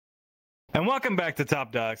And welcome back to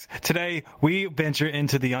Top Dogs. Today, we venture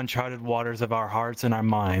into the uncharted waters of our hearts and our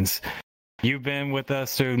minds. You've been with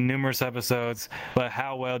us through numerous episodes, but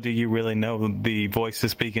how well do you really know the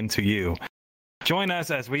voices speaking to you? Join us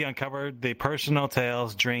as we uncover the personal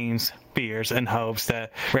tales, dreams, fears, and hopes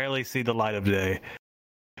that rarely see the light of day.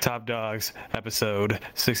 Top Dogs, episode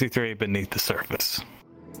 63, Beneath the Surface.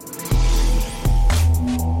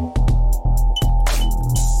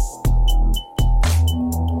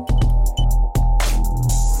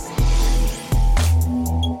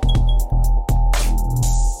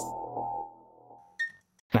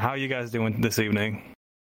 How are you guys doing this evening?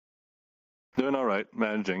 Doing all right.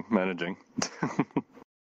 Managing.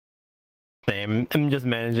 Same. I'm just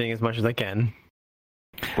managing as much as I can.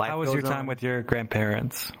 How was your time with your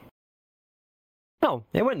grandparents? Oh,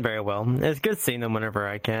 it went very well. It's good seeing them whenever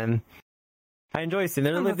I can. I enjoy seeing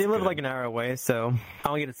them. They live like an hour away, so I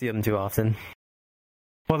don't get to see them too often.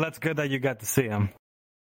 Well, that's good that you got to see them.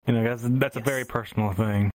 You know, that's a very personal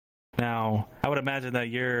thing. Now, I would imagine that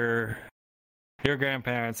your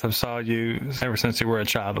grandparents have saw you ever since you were a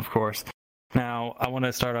child, of course. Now, I want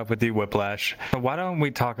to start off with you, Whiplash. So why don't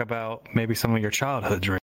we talk about maybe some of your childhood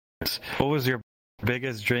dreams? What was your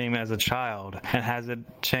biggest dream as a child, and has it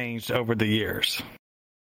changed over the years?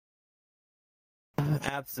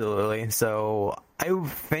 Absolutely. So I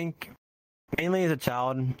think mainly as a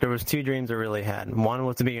child, there was two dreams I really had. One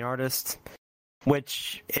was to be an artist,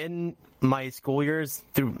 which in my school years,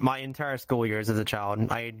 through my entire school years as a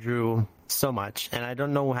child, I drew so much. And I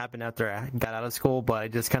don't know what happened after I got out of school, but I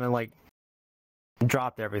just kind of like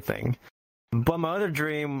dropped everything. But my other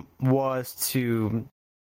dream was to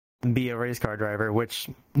be a race car driver, which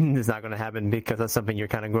is not going to happen because that's something you're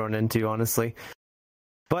kind of grown into, honestly.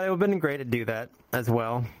 But it would have been great to do that as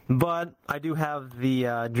well. But I do have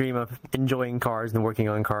the dream of enjoying cars and working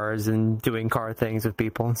on cars and doing car things with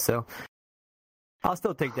people. So I'll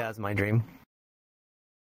still take that as my dream.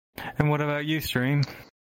 And what about you, Stream?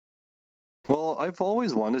 Well, I've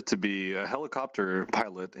always wanted to be a helicopter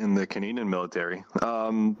pilot in the Canadian military.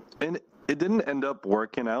 And it didn't end up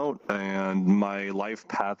working out, and my life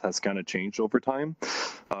path has kind of changed over time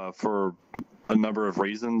for a number of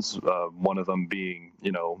reasons. One of them being,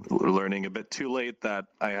 learning a bit too late that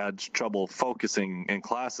I had trouble focusing in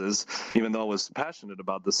classes. Even though I was passionate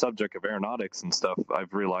about the subject of aeronautics and stuff,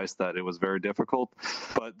 I've realized that it was very difficult.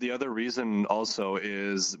 But the other reason also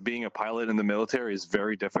is being a pilot in the military is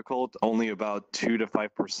very difficult. Only about 2 to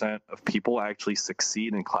 5% of people actually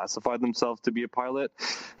succeed and classify themselves to be a pilot.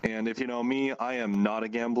 And if you know me, I am not a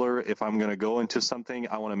gambler. If I'm going to go into something,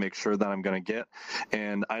 I want to make sure that I'm going to get.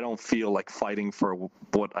 And I don't feel like fighting for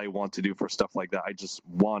what I want to do for stuff like that. I just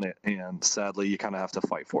want it, and sadly you kind of have to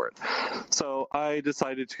fight for it. So I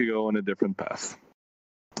decided to go on a different path,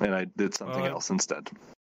 and I did something else instead.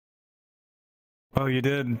 Oh, you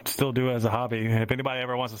did still do it as a hobby. If anybody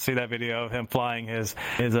ever wants to see that video of him flying his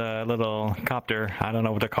little copter, I don't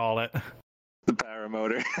know what to call it. The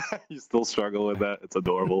paramotor. You still struggle with that. It's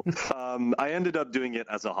adorable. I ended up doing it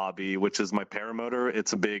as a hobby, which is my paramotor.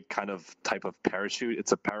 It's a big type of parachute.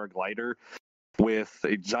 It's a paraglider with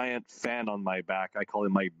a giant fan on my back. I call it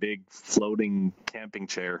my big floating camping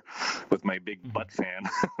chair with my big butt fan.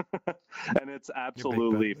 And it's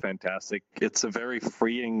absolutely fantastic. It's a very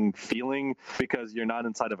freeing feeling because you're not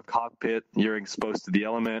inside of a cockpit. You're exposed to the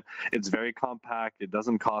element. It's very compact. It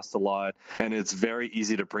doesn't cost a lot. And it's very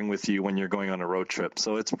easy to bring with you when you're going on a road trip.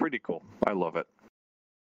 So it's pretty cool. I love it.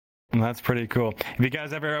 That's pretty cool. If you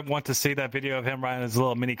guys ever want to see that video of him riding his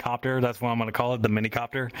little mini copter, that's what I'm going to call it, the mini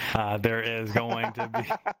copter. There is a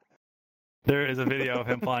video of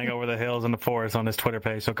him flying over the hills in the forest on his Twitter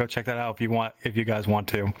page. So go check that out if you guys want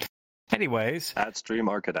to. Anyways, at Stream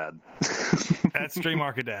Arcadad. At Stream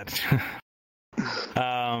Arcadad.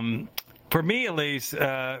 For me, at least,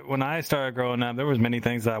 when I started growing up, there was many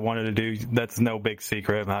things that I wanted to do. That's no big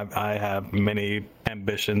secret. I have many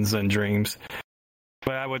ambitions and dreams.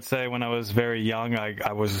 But I would say when I was very young,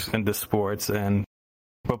 I was into sports and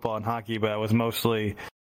football and hockey, but I was mostly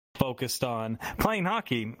focused on playing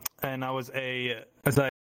hockey. And I was as I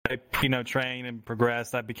trained and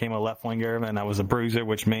progressed, I became a left winger, and I was a bruiser,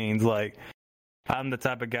 which means like I'm the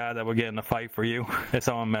type of guy that would get in a fight for you if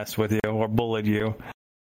someone messed with you or bullied you.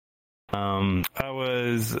 I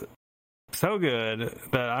was so good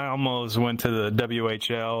that I almost went to the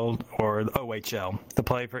WHL or the OHL to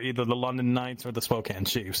play for either the London Knights or the Spokane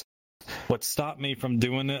Chiefs. What stopped me from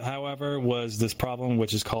doing it, however, was this problem,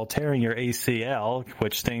 which is called tearing your ACL,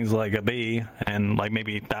 which stings like a bee, and like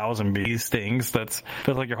maybe 1,000 bees stings. That's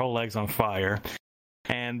feels like your whole leg's on fire.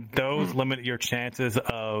 And those limit your chances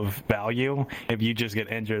of value if you just get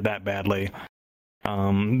injured that badly.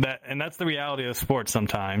 That's the reality of sports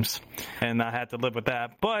sometimes, and I had to live with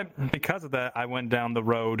that. But because of that, I went down the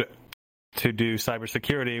road to do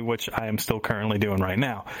cybersecurity, which I am still currently doing right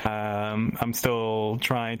now. I'm still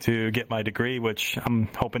trying to get my degree, which I'm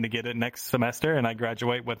hoping to get it next semester, and I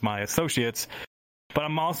graduate with my associates. But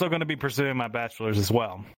I'm also going to be pursuing my bachelor's as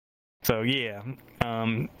well. So yeah,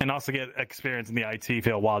 and also get experience in the IT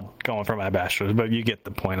field while going for my bachelor's. But you get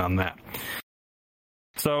the point on that.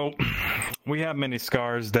 So we have many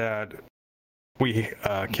scars that we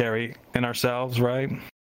carry in ourselves, right?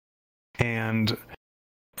 And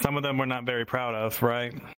some of them we're not very proud of,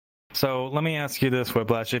 right? So let me ask you this,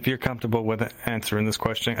 Whiplash, if you're comfortable with answering this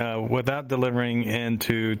question, without delivering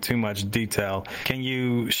into too much detail, can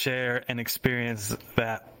you share an experience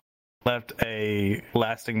that left a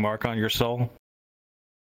lasting mark on your soul?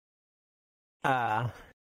 Yeah.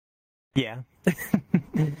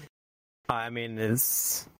 I mean,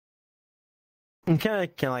 it's kind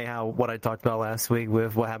of like what I talked about last week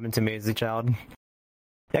with what happened to me as a child.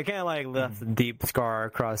 I kind of like left a deep scar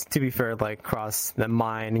across, to be fair, like across the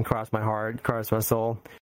mind, across my heart, across my soul.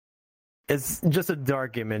 It's just a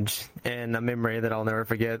dark image and a memory that I'll never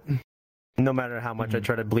forget, no matter how much I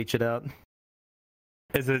try to bleach it out.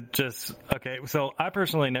 Is it just, okay, so I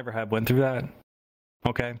personally never have went through that,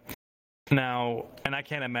 okay? Now, and I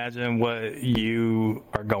can't imagine what you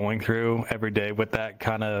are going through every day with that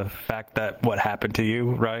kind of fact that what happened to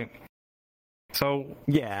you, right? So,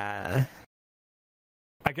 yeah.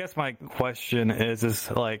 I guess my question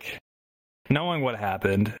is like, knowing what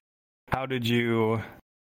happened, how did you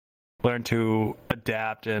learn to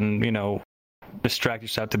adapt and, distract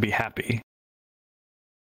yourself to be happy?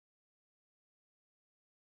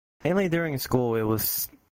 Mainly during school, it was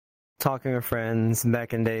talking with friends.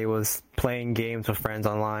 Back in the day, it was playing games with friends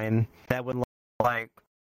online. That would, like,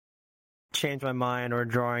 change my mind, or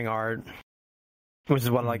drawing art, which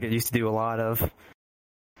is what I used to do a lot of.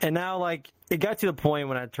 And now, like, it got to the point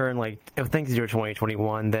when I turned, like, I think it's year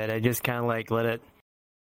 2021, that I just kind of, like, let it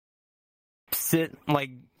sit, like,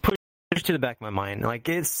 push to the back of my mind. Like,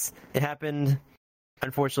 it happened.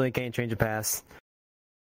 Unfortunately, can't change the past.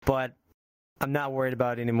 But I'm not worried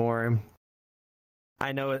about it anymore.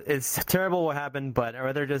 I know it's terrible what happened, but I'd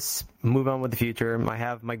rather just move on with the future. I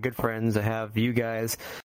have my good friends. I have you guys.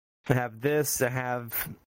 I have this. I have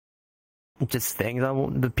just things I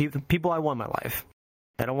want, the people I want in my life.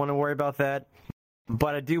 I don't want to worry about that,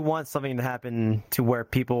 but I do want something to happen to where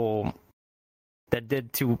people that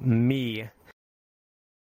did to me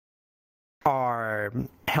are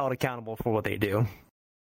held accountable for what they do.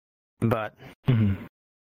 But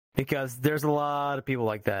because there's a lot of people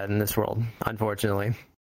like that in this world, unfortunately.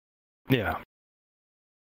 Yeah.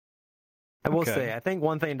 I will say, I think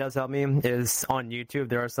one thing that does help me is on YouTube,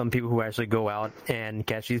 there are some people who actually go out and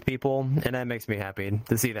catch these people, and that makes me happy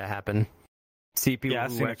to see that happen. See people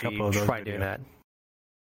who actually try doing that.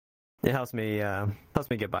 It helps me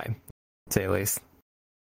get by, to say the least.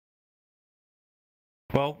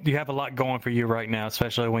 Well, you have a lot going for you right now,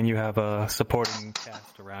 especially when you have a supporting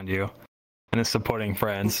cast around you and a supporting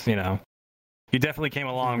friends. You definitely came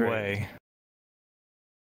a long way.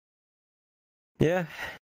 Yeah,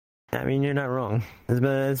 I mean, you're not wrong.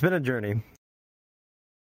 It's been a journey.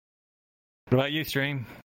 What about you, Stream?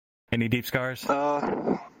 Any deep scars?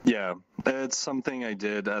 Yeah, it's something I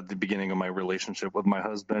did at the beginning of my relationship with my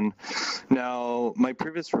husband. Now, my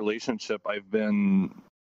previous relationship, I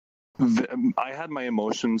had my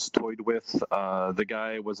emotions toyed with. The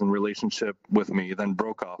guy was in relationship with me, then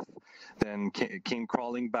broke off, then came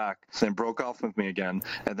crawling back, then broke off with me again,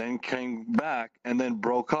 and then came back, and then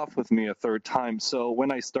broke off with me a third time. So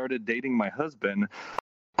when I started dating my husband,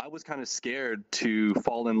 I was kind of scared to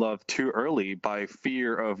fall in love too early by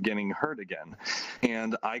fear of getting hurt again.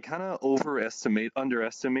 And I kind of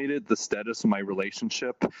underestimated the status of my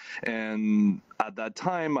relationship. And at that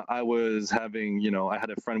time, I was having, I had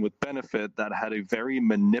a friend with benefit that had a very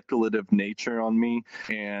manipulative nature on me.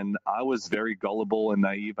 And I was very gullible and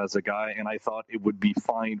naive as a guy. And I thought it would be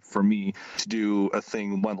fine for me to do a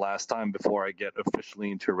thing one last time before I get officially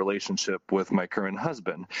into a relationship with my current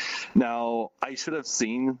husband. Now, I should have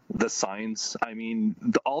seen the signs. I mean,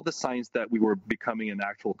 all the signs that we were becoming an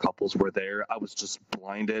actual couples were there. I was just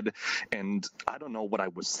blinded, and I don't know what I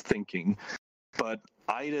was thinking. But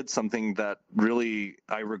I did something that really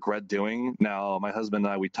I regret doing. Now, my husband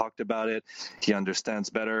and I, we talked about it. He understands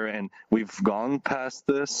better, and we've gone past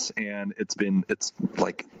this, and it's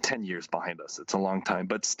like 10 years behind us. It's a long time,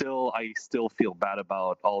 but still, I still feel bad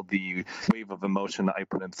about all the wave of emotion I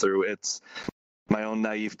put him through. my own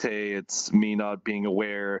naivete. It's me not being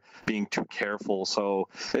aware, being too careful. So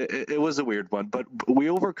it was a weird one, but we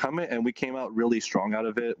overcome it and we came out really strong out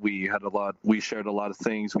of it. We shared a lot of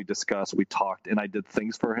things. We discussed, we talked, and I did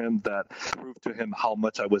things for him that proved to him how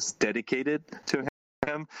much I was dedicated to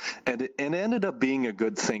him. And it ended up being a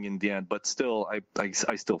good thing in the end, but still, I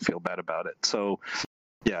still feel bad about it. So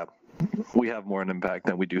yeah, we have more an impact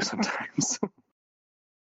than we do sometimes.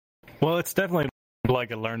 Well, it's definitely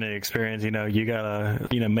like a learning experience. You gotta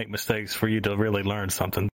make mistakes for you to really learn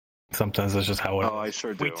something. Sometimes that's just how it is. I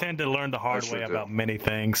sure do. We tend to learn the hard way about many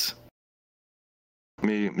things.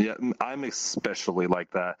 Yeah, I'm especially like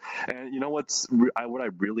that. And you know what I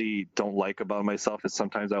really don't like about myself is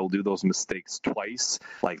sometimes I will do those mistakes twice.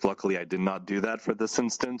 Like, luckily I did not do that for this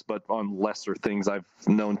instance, but on lesser things I've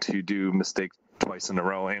known to do mistakes twice in a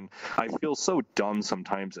row, and I feel so dumb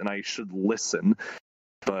sometimes, and I should listen.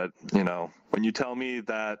 But when you tell me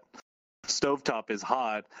that stovetop is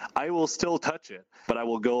hot, I will still touch it, but I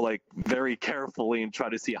will go like very carefully and try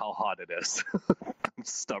to see how hot it is. I'm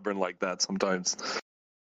stubborn like that sometimes.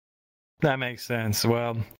 That makes sense.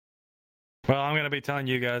 Well, I'm going to be telling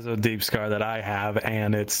you guys a deep scar that I have,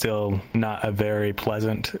 and it's still not a very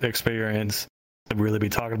pleasant experience to really be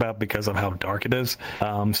talking about because of how dark it is.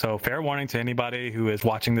 So fair warning to anybody who is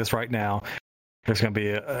watching this right now. This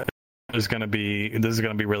is going to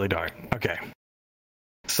be really dark. Okay.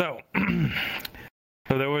 So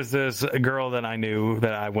there was this girl that I knew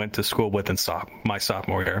that I went to school with in my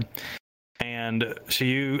sophomore year. And she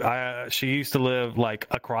used to live like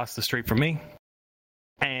across the street from me,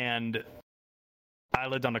 and I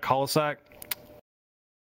lived on a cul-de-sac.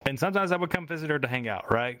 And sometimes I would come visit her to hang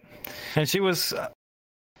out, right? And she was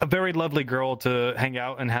a very lovely girl to hang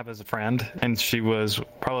out and have as a friend, and she was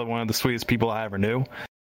probably one of the sweetest people I ever knew.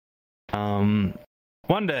 One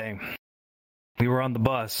day, we were on the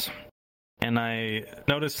bus, and I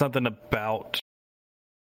noticed something about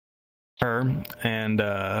her, and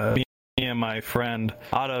me and my friend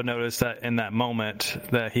Otto noticed that in that moment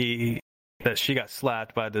that she got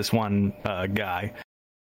slapped by this one guy.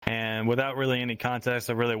 And without really any context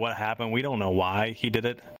of really what happened, we don't know why he did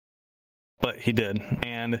it, but he did.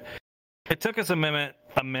 And it took us a minute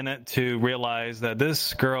to realize that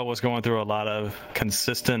this girl was going through a lot of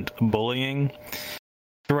consistent bullying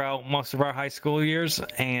throughout most of our high school years.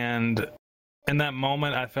 And in that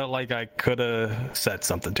moment, I felt like I could have said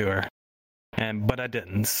something to her. But I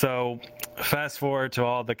didn't. So fast forward to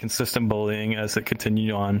all the consistent bullying as it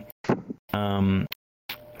continued on.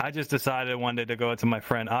 I just decided one day to go to my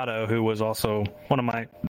friend Otto, who was also one of my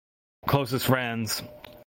closest friends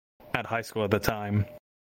at high school at the time.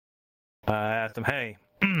 I asked him, hey,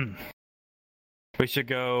 we should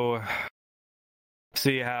go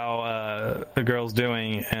see how the girl's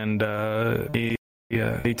doing. And he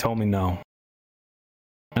told me no.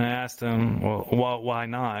 And I asked him, well, why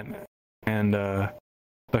not? And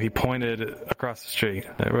so he pointed across the street.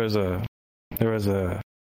 There was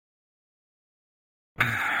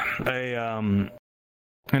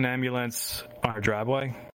an ambulance on our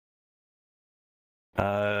driveway.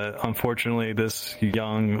 Unfortunately, this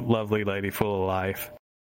young, lovely lady full of life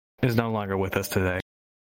is no longer with us today.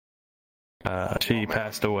 She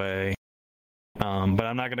passed away. But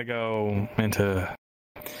I'm not going to go into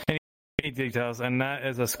any details, and that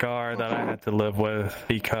is a scar that I had to live with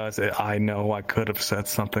because I know I could have said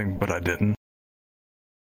something, but I didn't.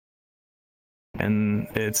 And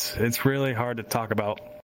it's really hard to talk about.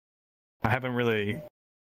 I haven't really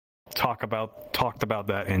talked about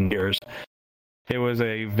that in years. It was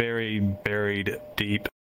a very buried, deep,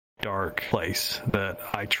 dark place that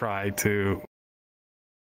I tried to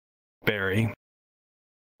bury.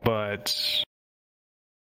 But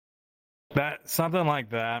something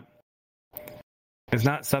like that is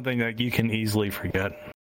not something that you can easily forget.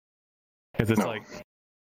 Because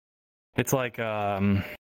it's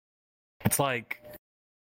like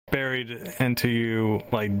buried into you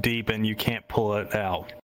like deep, and you can't pull it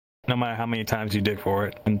out no matter how many times you dig for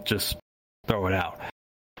it and just throw it out.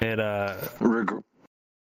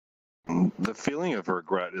 The feeling of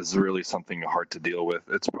regret is really something hard to deal with.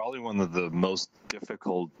 It's probably one of the most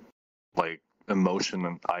difficult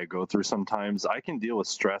emotion I go through sometimes. I can deal with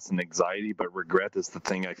stress and anxiety, but regret is the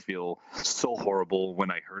thing I feel so horrible when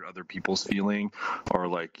I hurt other people's feeling,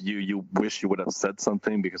 or you wish you would have said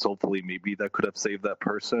something because hopefully maybe that could have saved that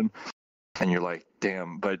person. And you're like,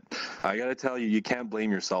 damn, but I got to tell you, you can't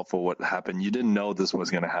blame yourself for what happened. You didn't know this was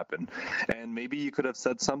going to happen. And maybe you could have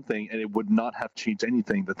said something and it would not have changed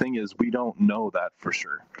anything. The thing is, we don't know that for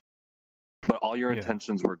sure. But all your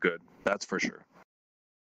intentions were good. That's for sure.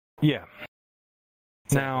 Yeah.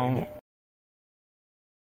 Now,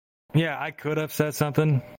 yeah, I could have said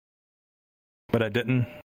something, but I didn't.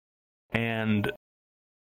 And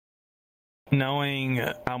knowing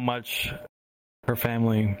how much her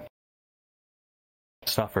family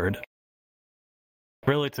suffered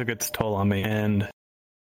really took its toll on me. And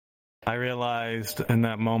I realized in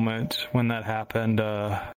that moment when that happened,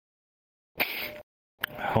 hold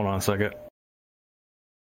on a second.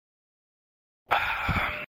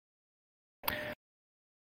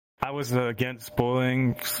 I was against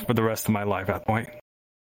bullying for the rest of my life at that point.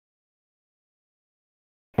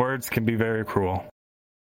 Words can be very cruel.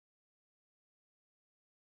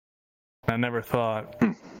 I never thought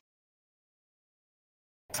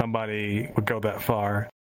somebody would go that far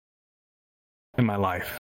in my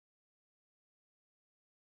life.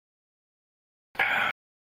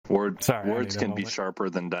 Words Sorry, can be sharper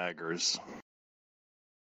than daggers.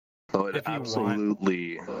 So it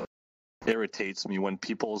absolutely irritates me when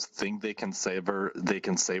people think they can say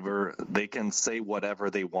whatever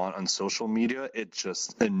they want on social media. It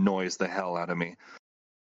just annoys the hell out of me.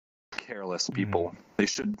 Careless people. They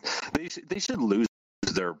should lose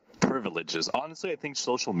their privileges. Honestly, I think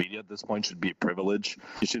social media at this point should be a privilege.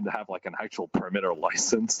 You should have like an actual permit or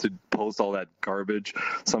license to post all that garbage.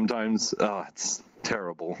 Sometimes it's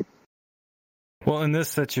terrible. Well, in this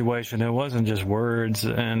situation, it wasn't just words,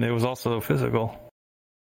 and it was also physical.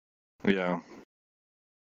 Yeah.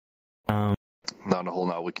 Not a whole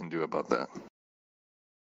lot we can do about that.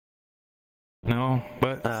 No,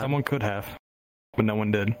 but someone could have, but no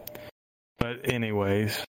one did. But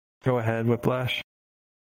anyways, go ahead, Whiplash.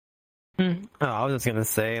 Oh, I was just gonna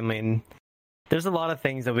say, I mean, there's a lot of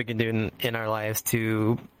things that we can do in our lives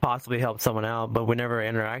to possibly help someone out, but we never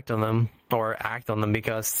interact on them or act on them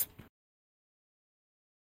because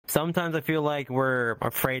sometimes I feel like we're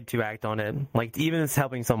afraid to act on it, like even it's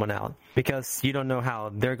helping someone out, because you don't know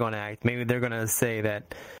how they're going to act. Maybe they're going to say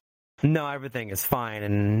that, no, everything is fine,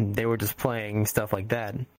 and they were just playing, stuff like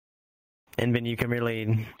that. And then you can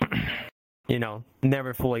really,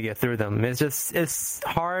 never fully get through them. It's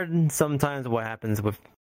hard sometimes what happens with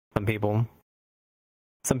some people.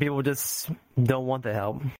 Some people just don't want the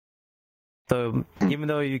help. So even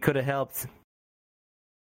though you could have helped,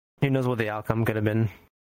 who knows what the outcome could have been.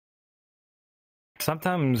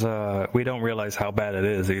 Sometimes we don't realize how bad it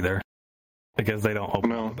is either, because they don't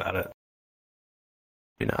open up about it.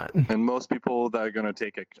 Do not. And most people that are going to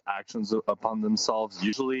take actions upon themselves,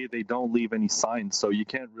 usually they don't leave any signs, so you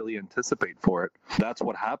can't really anticipate for it. That's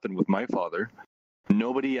what happened with my father.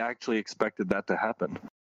 Nobody actually expected that to happen.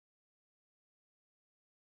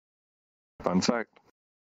 Fun fact.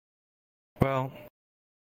 Well,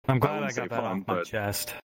 I'm glad I got that off my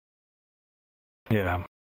chest. Yeah.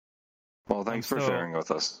 Well, thanks for sharing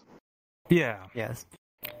with us. Yeah. Yes.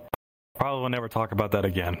 Probably will never talk about that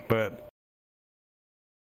again, but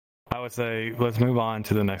I would say let's move on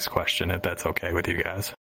to the next question, if that's okay with you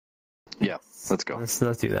guys. Yeah, let's go. Let's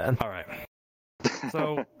do that. All right.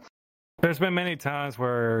 So there's been many times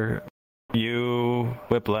where you,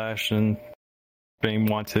 Whiplash, and Dream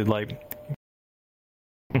want to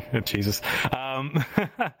Jesus.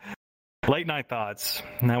 Late night thoughts.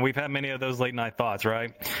 Now, we've had many of those late night thoughts,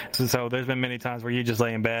 right? So there's been many times where you just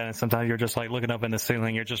lay in bed and sometimes you're just like looking up in the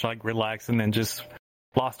ceiling, you're just like relaxing and just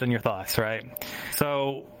lost in your thoughts, right?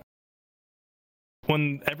 So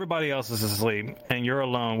when everybody else is asleep and you're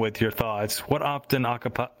alone with your thoughts, what often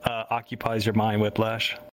occupies your mind,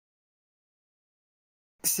 Whiplash?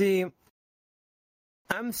 See,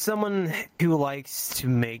 I'm someone who likes to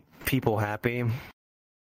make people happy.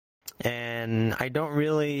 And I don't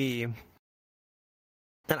really...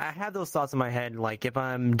 And I have those thoughts in my head, like if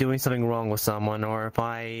I'm doing something wrong with someone, or if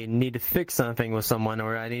I need to fix something with someone,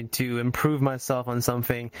 or I need to improve myself on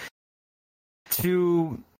something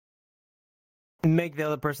to make the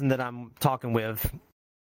other person that I'm talking with,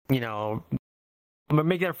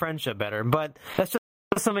 make their friendship better. But that's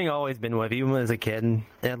just something I've always been with, even as a kid.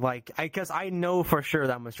 And because I know for sure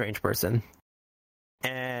that I'm a strange person.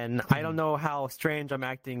 And I don't know how strange I'm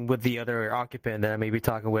acting with the other occupant that I may be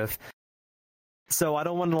talking with. So I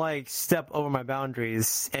don't want to step over my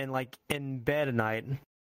boundaries, and in bed at night,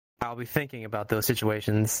 I'll be thinking about those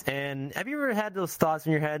situations. And have you ever had those thoughts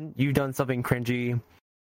in your head? You've done something cringy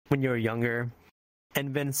when you were younger,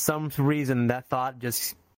 and then some reason that thought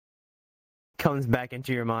just comes back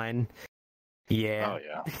into your mind. Yeah. Oh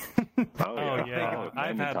yeah. Oh yeah.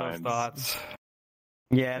 I've had those thoughts.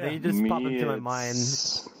 Yeah, they just pop into my mind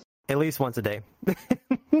at least once a day.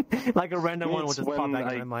 Like a random one will just pop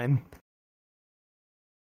back into my mind.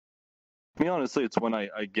 Me, honestly, it's when I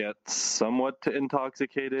get somewhat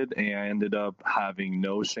intoxicated and I ended up having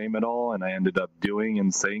no shame at all, and I ended up doing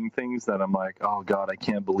and saying things that I'm like, oh God, I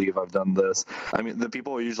can't believe I've done this. I mean, the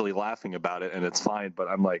people are usually laughing about it and it's fine, but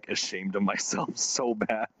I'm like ashamed of myself so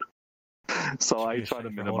bad. So I try to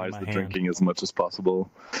minimize the drinking as much as possible.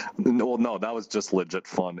 Well, no, that was just legit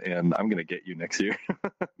fun, and I'm gonna get you next year.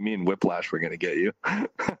 Me and Whiplash, we're gonna get you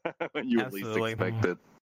when you least expect it.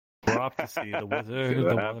 We're off to see the Wizard,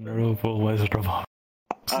 the Wonderful Wizard of Oz.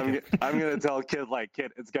 I'm gonna tell kid,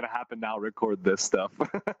 it's gonna happen now. Record this stuff.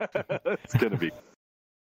 It's gonna be.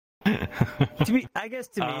 I guess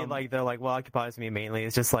to me, what occupies me mainly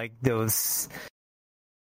is just like those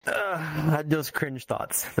cringe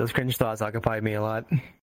thoughts. Those cringe thoughts occupy me a lot.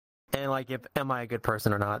 And like, am I a good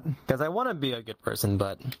person or not? Because I want to be a good person,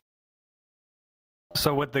 but.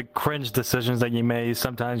 So with the cringe decisions that you made,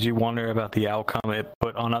 sometimes you wonder about the outcome it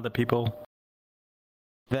put on other people?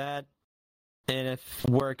 That, and if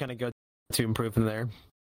we're going to go to improve from there.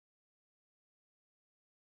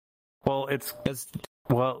 Well,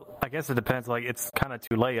 I guess it depends. Like, it's kind of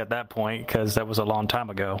too late at that point because that was a long time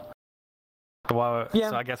ago. So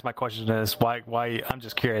I guess my question is, why? I'm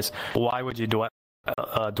just curious. Why would you dwell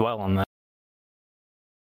on that?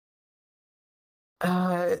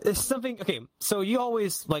 It's something. Okay, so you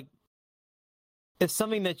always it's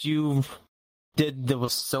something that you did that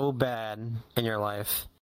was so bad in your life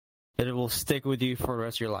that it will stick with you for the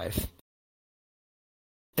rest of your life.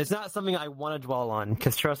 It's not something I want to dwell on,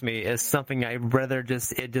 because trust me, it's something I'd rather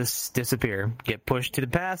just disappear, get pushed to the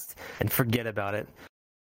past, and forget about it.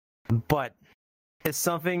 But it's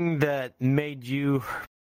something that made you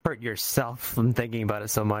hurt yourself from thinking about it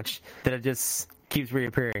so much that it just keeps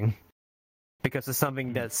reappearing. Because it's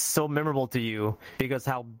something that's so memorable to you because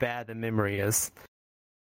how bad the memory is.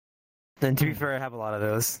 And to be fair, I have a lot of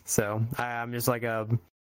those. So I'm just like a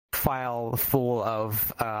file full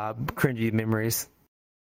of cringy memories.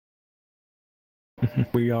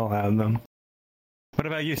 We all have them. What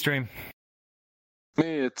about you, Stream?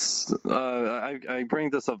 Me, it's I bring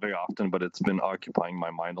this up very often, but it's been occupying my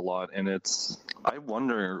mind a lot, and I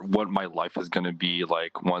wonder what my life is going to be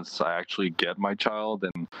like once I actually get my child,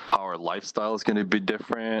 and how our lifestyle is going to be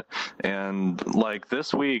different. And like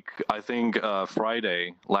this week, I think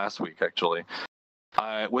Friday last week actually,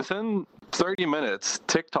 within 30 minutes,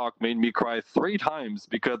 TikTok made me cry 3 times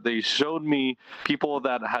because they showed me people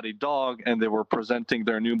that had a dog and they were presenting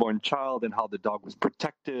their newborn child and how the dog was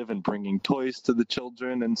protective and bringing toys to the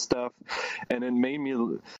children and stuff. And it made me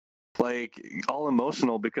all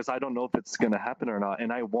emotional because I don't know if it's going to happen or not.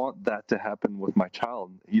 And I want that to happen with my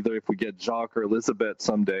child. Either if we get Jock or Elizabeth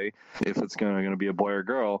someday, if it's going to be a boy or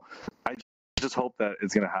girl, I just hope that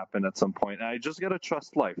it's going to happen at some point. And I just got to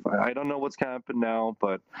trust life. I don't know what's going to happen now,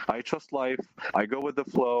 but I trust life. I go with the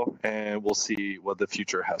flow, and we'll see what the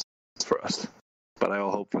future has for us. But I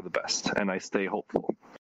will hope for the best, and I stay hopeful.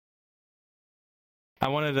 I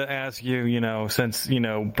wanted to ask you, since,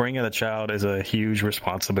 bringing a child is a huge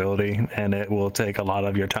responsibility, and it will take a lot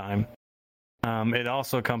of your time. It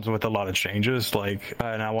also comes with a lot of changes,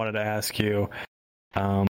 and I wanted to ask you,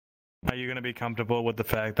 are you going to be comfortable with the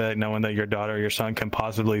fact that knowing that your daughter or your son can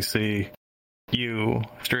possibly see you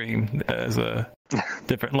stream as a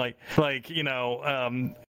different,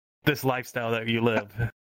 this lifestyle that you live?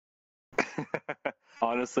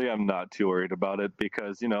 Honestly, I'm not too worried about it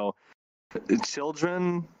because,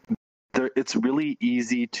 children, it's really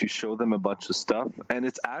easy to show them a bunch of stuff, and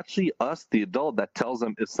it's actually us, the adult, that tells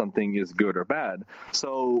them if something is good or bad.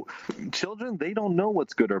 So children, they don't know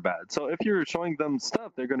what's good or bad. So if you're showing them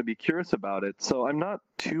stuff, they're going to be curious about it. So I'm not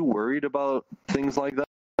too worried about things like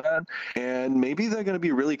that. And maybe they're going to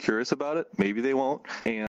be really curious about it. Maybe they won't.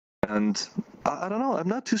 And I don't know. I'm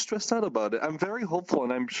not too stressed out about it. I'm very hopeful,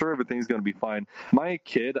 and I'm sure everything's going to be fine. My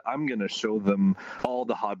kid, I'm going to show them all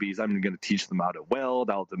the hobbies. I'm going to teach them how to weld,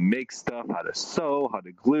 how to make stuff, how to sew, how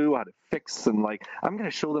to glue, how to fix, and I'm going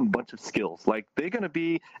to show them a bunch of skills. They're going to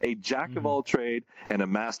be a jack of all trade and a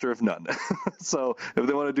master of none. So if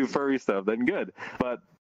they want to do furry stuff, then good. But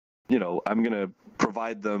I'm going to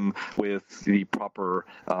provide them with the proper,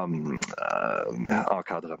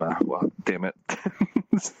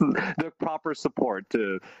 the proper support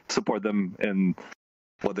to support them in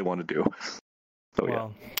what they want to do.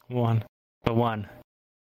 So, One,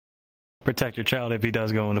 protect your child if he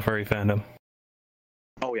does go into furry fandom.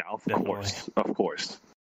 Oh yeah, of course.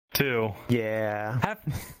 2, yeah,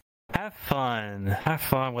 have fun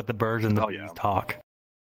with the birds and the bees talk.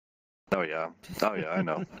 Oh yeah, I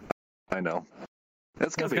know.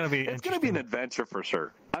 It's gonna be an adventure for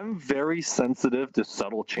sure. I'm very sensitive to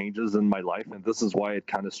subtle changes in my life, and this is why it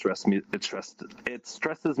kind of stresses me. It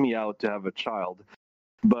stresses me out to have a child.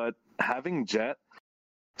 But having Jet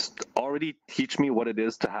already teach me what it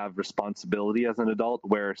is to have responsibility as an adult,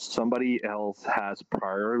 where somebody else has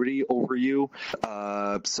priority over you.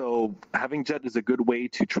 So having Jet is a good way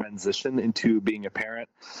to transition into being a parent,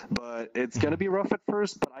 but it's going to be rough at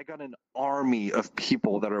first. But I got an army of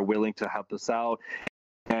people that are willing to help us out.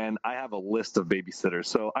 And I have a list of babysitters.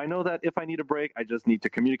 So I know that if I need a break, I just need to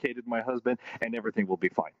communicate with my husband and everything will be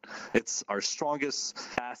fine. It's our strongest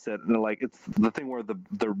asset. And like, it's the thing where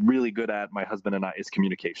they're really good at, my husband and I, is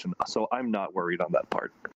communication. So I'm not worried on that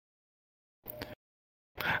part.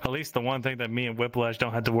 At least the one thing that me and Whiplash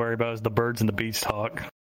don't have to worry about is the birds and the bees talk.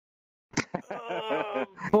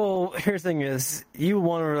 Well, here's the thing is, you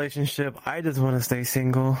want a relationship. I just want to stay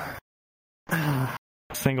single.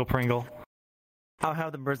 Single Pringle. I'll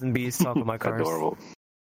have the birds and bees talk with my cars. Adorable.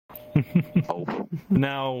 Oh.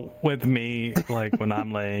 Now, with me, like when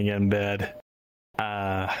I'm laying in bed,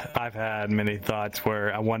 I've had many thoughts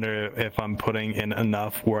where I wonder if I'm putting in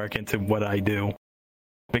enough work into what I do.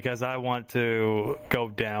 Because I want to go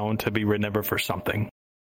down to be remembered for something.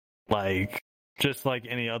 Like, just like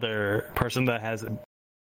any other person that has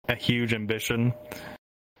a huge ambition.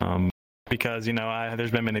 Because, you know,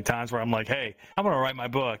 there's been many times where I'm like, hey, I'm going to write my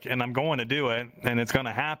book and I'm going to do it and it's going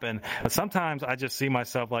to happen. But sometimes I just see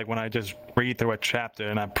myself like when I just read through a chapter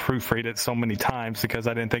and I proofread it so many times because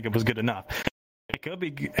I didn't think it was good enough. It could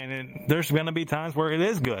be, and there's going to be times where it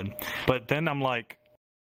is good. But then I'm like,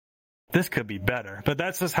 this could be better. But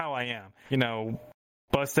that's just how I am, you know,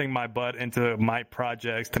 busting my butt into my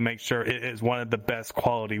projects to make sure it is one of the best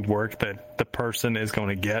quality work that the person is going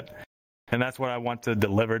to get. And that's what I want to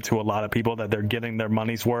deliver to a lot of people, that they're getting their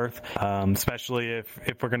money's worth. Especially if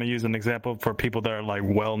we're going to use an example for people that are like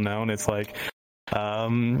well known, it's like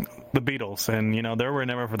the Beatles, and you know they were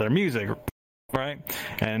known for their music, right?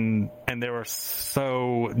 And they were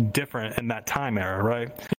so different in that time era,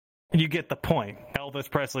 right? You get the point. Elvis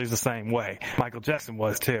Presley's the same way. Michael Jackson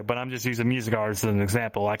was too. But I'm just using music artists as an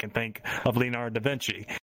example. I can think of Leonardo da Vinci,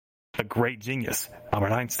 a great genius,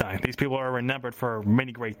 Albert Einstein. These people are remembered for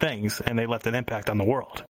many great things, and they left an impact on the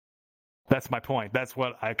world. That's my point. That's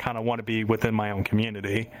what I kind of want to be within my own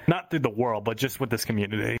community. Not through the world, but just with this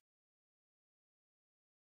community.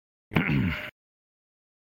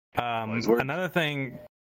 Another thing,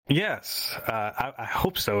 yes, I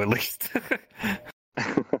hope so at least.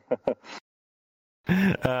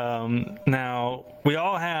 Now, we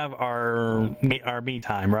all have our me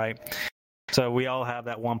time, right? So we all have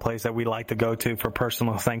that one place that we like to go to for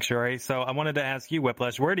personal sanctuary. So I wanted to ask you,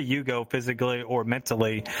 Whiplash, where do you go physically or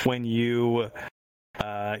mentally when you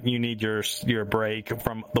need your break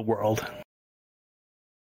from the world?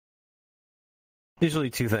 Usually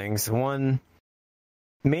two things. One,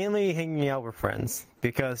 mainly hanging out with friends,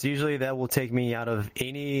 because usually that will take me out of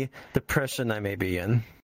any depression I may be in.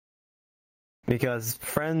 Because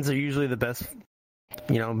friends are usually the best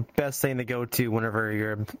thing to go to whenever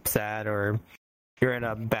you're sad or you're in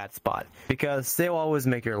a bad spot, because they'll always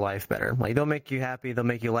make your life better. Like, they'll make you happy, they'll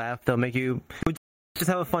make you laugh, they'll make you just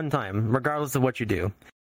have a fun time, regardless of what you do.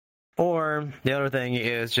 Or the other thing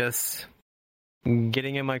is just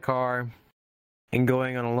getting in my car and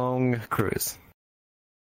going on a long cruise,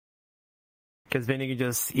 because then you can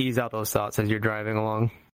just ease out those thoughts as you're driving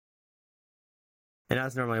along. And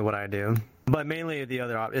that's normally what I do. But mainly the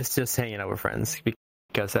other is just hanging out with friends,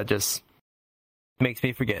 because that just makes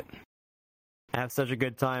me forget. I have such a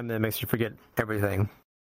good time that it makes you forget everything.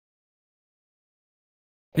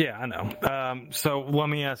 Yeah, I know. So let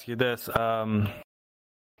me ask you this.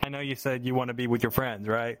 I know you said you want to be with your friends,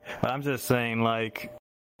 right? But I'm just saying, like,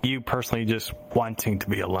 you personally just wanting to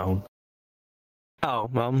be alone. Oh,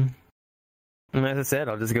 well, as I said,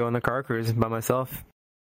 I'll just go on the car cruise by myself.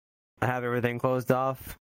 I have everything closed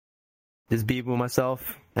off. Just be with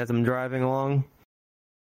myself as I'm driving along.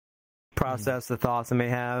 Process the thoughts I may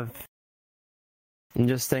have. And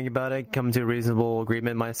just think about it, come to a reasonable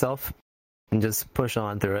agreement myself, and just push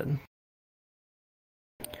on through it.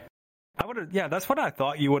 Yeah, that's what I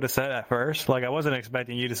thought you would have said at first. Like, I wasn't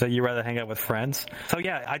expecting you to say you'd rather hang out with friends. So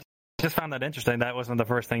yeah, I just found that interesting. That wasn't the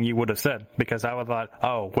first thing you would have said, because I would have thought,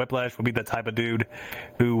 oh, Whiplash would be the type of dude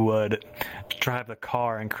who would drive the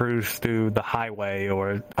car and cruise through the highway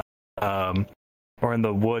or in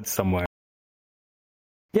the woods somewhere.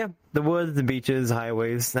 Yeah, the woods, the beaches,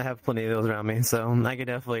 highways. I have plenty of those around me, so I could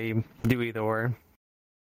definitely do either or.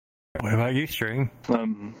 What about you, String?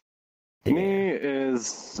 Me,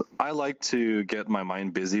 is I like to get my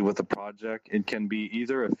mind busy with a project. It can be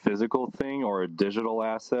either a physical thing or a digital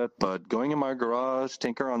asset, but going in my garage,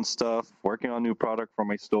 tinker on stuff, working on new product for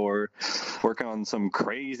my store, working on some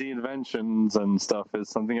crazy inventions and stuff is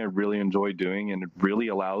something I really enjoy doing, and it really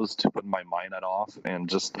allows to put my mind off and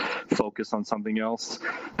just focus on something else.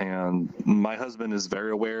 And my husband is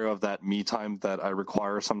very aware of that me time that I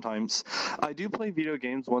require sometimes. I do play video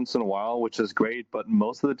games once in a while, which is great, but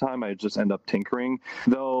most of the time I just end up tinkering.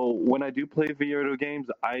 Though when I do play video games,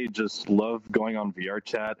 I just love going on VR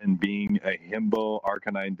chat and being a himbo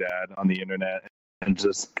Arcanine dad on the internet and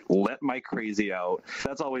just let my crazy out.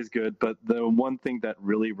 That's always good, but the one thing that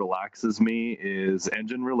really relaxes me is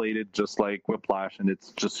engine related, just like Whiplash, and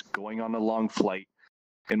it's just going on a long flight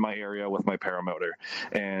in my area with my paramotor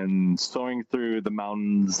and soaring through the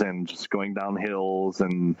mountains and just going down hills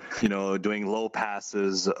and, you know, doing low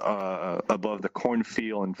passes above the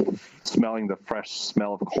cornfield and smelling the fresh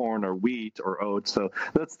smell of corn or wheat or oats. So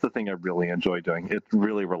that's the thing I really enjoy doing. It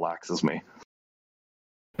really relaxes me.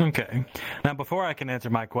 Okay. Now, before I can answer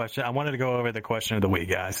my question, I wanted to go over the question of the week,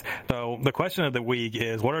 guys. So the question of the week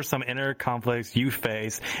is, what are some inner conflicts you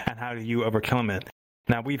face and how do you overcome it?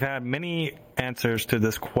 Now, we've had many answers to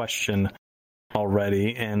this question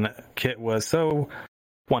already, and Kit was so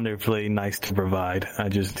wonderfully nice to provide.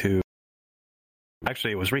 Actually,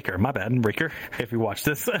 it was Reeker. My bad, Reeker, if you watch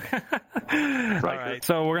this. All right,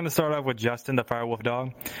 so we're going to start off with Justin, the Firewolf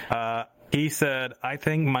Dog. He said, I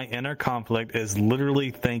think my inner conflict is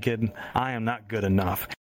literally thinking I am not good enough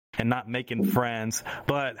and not making friends,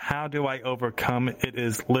 but how do I overcome it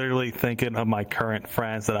is literally thinking of my current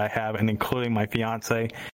friends that I have, and including my fiance,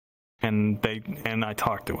 and I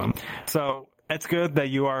talk to him. So it's good that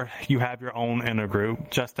you have your own inner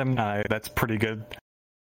group, Justin. That's pretty good.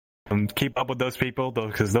 Keep up with those people,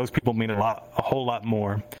 because those people mean a whole lot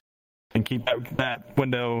more, and keep that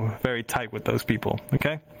window very tight with those people.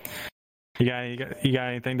 Okay. You got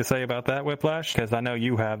anything to say about that, Whiplash? Because I know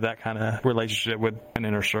you have that kind of relationship with an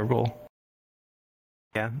inner circle.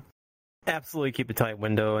 Yeah, absolutely keep a tight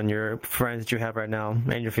window on your friends that you have right now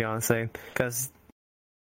and your fiance. Because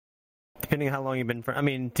depending on how long you've been friends, I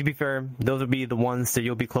mean, to be fair, those will be the ones that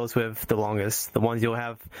you'll be close with the longest. The ones you'll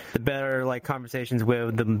have the better conversations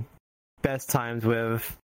with, the best times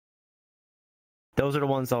with. Those are the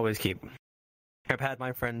ones to always keep. I've had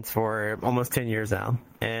my friends for almost 10 years now,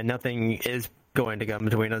 and nothing is going to come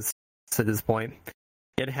between us at this point.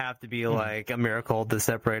 It'd have to be like a miracle to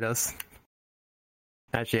separate us.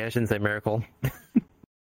 Actually, I shouldn't say miracle.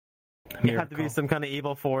 It'd have to be some kind of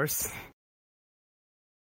evil force.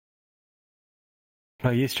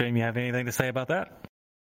 Well, Ustream, you have anything to say about that?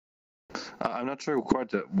 I'm not sure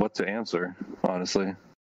quite what to answer, honestly.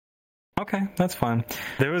 Okay, that's fine.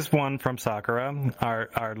 There was one from Sakura,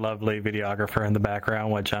 our lovely videographer in the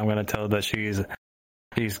background, which I'm going to tell that she's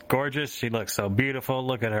gorgeous. She looks so beautiful.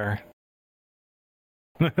 Look at her.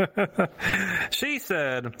 She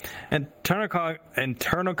said,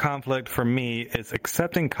 internal conflict for me is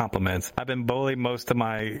accepting compliments. I've been bullied most of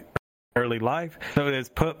my early life, so it has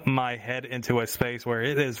put my head into a space where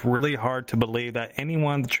it is really hard to believe that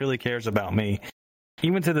anyone truly cares about me.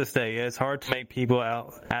 Even to this day, it's hard to make people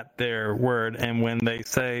out at their word and when they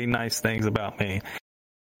say nice things about me.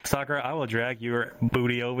 Sakura, I will drag your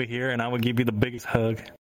booty over here and I will give you the biggest hug.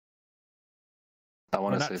 I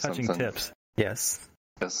want to say touching something. Tips.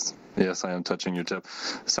 Yes, I am touching your tip.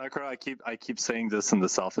 Sakura, I keep saying this in the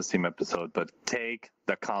self-esteem episode, but take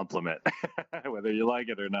the compliment, whether you like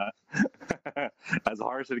it or not. As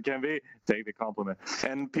harsh as it can be, take the compliment.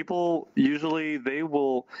 And people usually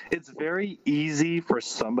it's very easy for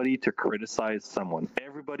somebody to criticize someone.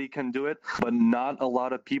 Everybody can do it, but not a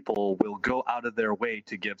lot of people will go out of their way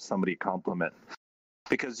to give somebody a compliment.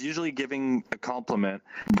 Because usually giving a compliment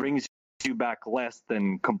brings you back less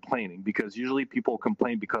than complaining, because usually people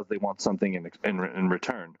complain because they want something in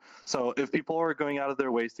return. So if people are going out of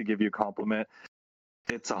their ways to give you a compliment,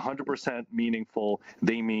 it's 100% meaningful,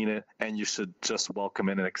 they mean it, and you should just welcome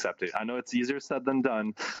it and accept it. I know it's easier said than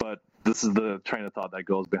done, but this is the train of thought that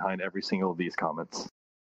goes behind every single of these comments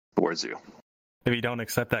towards you. If you don't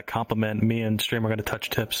accept that compliment, me and Stream are going to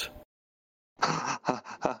touch Tips.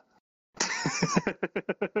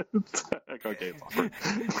 Okay, it's awkward.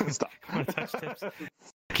 Stop. Touch Tips.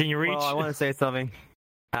 Can you reach? Well, I want to say something.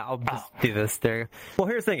 I'll just do this there. Well,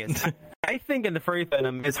 here's the thing is, I think in the furry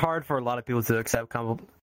fandom, it's hard for a lot of people to accept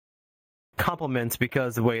compliments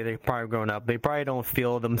because of the way they've probably grown up. They probably don't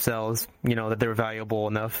feel themselves, that they're valuable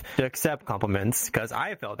enough to accept compliments, because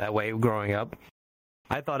I felt that way growing up.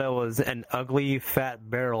 I thought I was an ugly, fat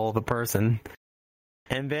barrel of a person.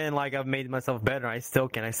 and then like I've made myself better, I still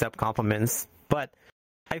can accept compliments. But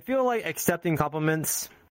I feel like accepting compliments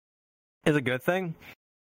is a good thing.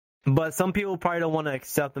 But some people probably don't want to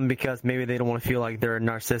accept them because maybe they don't want to feel like they're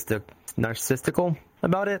narcissistical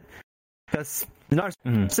about it. Because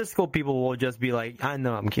narcissistical people will just be like, I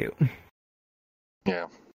know I'm cute. Yeah.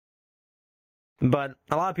 But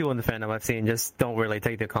a lot of people in the fandom I've seen just don't really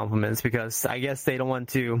take the compliments because I guess they don't want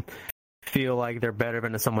to feel like they're better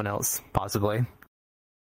than someone else, possibly.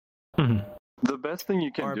 The best thing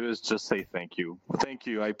you can do is just say thank you. Thank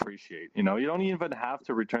you, I appreciate. You know, you don't even have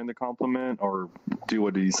to return the compliment or do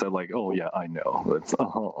what he said, like, oh yeah, I know.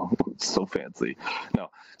 It's so fancy. No,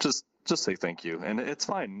 just say thank you, and it's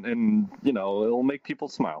fine. And you know, it'll make people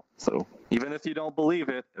smile. So even if you don't believe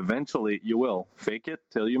it, eventually you will. Fake it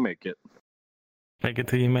till you make it. Make it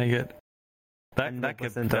till you make it. That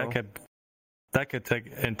could take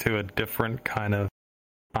into a different kind of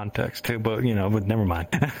context too, but you know, but never mind.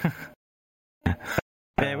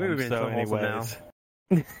 Man, we've been so anyways.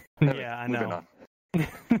 Now. Yeah, I know.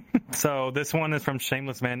 So this one is from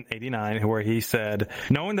Shameless Man 89, where he said,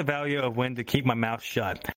 "Knowing the value of when to keep my mouth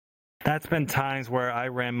shut. That's been times where I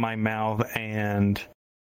ran my mouth and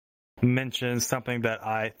mentioned something that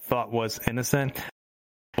I thought was innocent,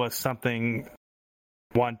 was something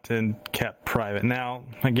wanted kept private." Now,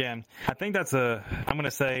 again, I think that's I'm going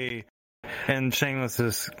to say, in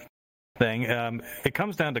Shameless's thing, it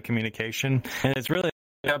comes down to communication, and it's really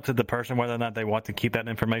up to the person whether or not they want to keep that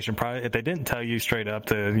information private. If they didn't tell you straight up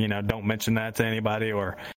to, you know, don't mention that to anybody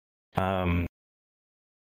or and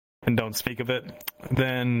don't speak of it,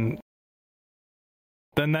 then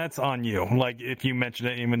that's on you. Like, if you mention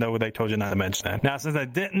it even though they told you not to mention it. Now, since I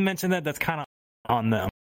didn't mention that, that's kind of on them.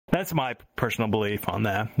 That's my personal belief on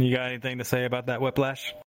that. You got anything to say about that,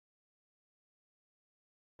 Whiplash?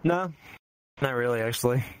 No, not really,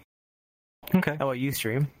 actually. Okay. How about you,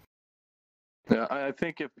 Stream? Yeah, I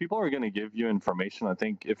think if people are going to give you information, I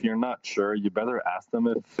think if you're not sure, you better ask them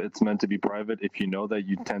if it's meant to be private. If you know that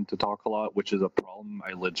you tend to talk a lot, which is a problem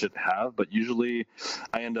I legit have, but usually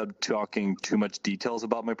I end up talking too much details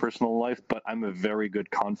about my personal life, but I'm a very good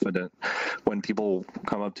confident when people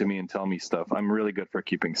come up to me and tell me stuff. I'm really good for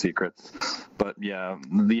keeping secrets. But yeah,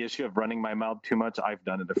 the issue of running my mouth too much, I've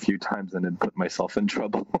done it a few times and it put myself in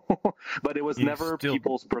trouble. But it was never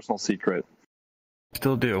people's personal secret.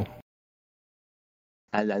 Still do.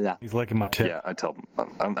 Yeah. He's licking my tip. Yeah, I tell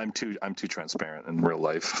them I'm too transparent in real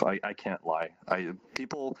life. I can't lie.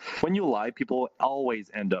 When you lie, people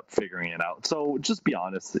always end up figuring it out. So just be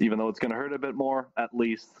honest. Even though it's going to hurt a bit more, at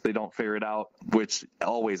least they don't figure it out, which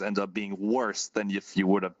always ends up being worse than if you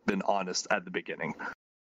would have been honest at the beginning.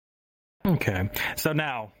 Okay, so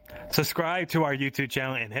now subscribe to our YouTube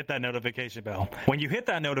channel and hit that notification bell. When you hit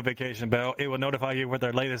that notification bell, it will notify you with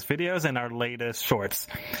our latest videos and our latest shorts.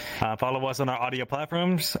 Follow us on our audio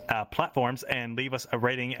platforms, and leave us a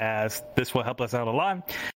rating, as this will help us out a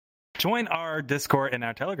lot. Join our Discord and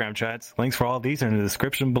our Telegram chats. Links for all of these are in the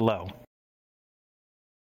description below.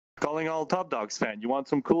 Calling all Top Dogs fan, you want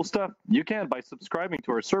some cool stuff? You can by subscribing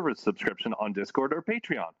to our service subscription on Discord or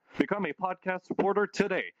Patreon. Become a podcast supporter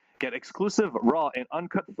today. Get exclusive, raw, and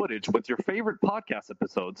uncut footage with your favorite podcast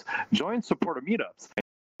episodes. Join supporter meetups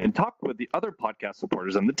and talk with the other podcast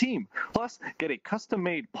supporters on the team. Plus, get a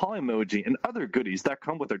custom-made paw emoji and other goodies that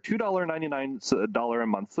come with our $2.99 a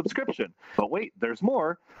month subscription. But wait, there's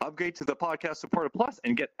more. Upgrade to the Podcast Supporter Plus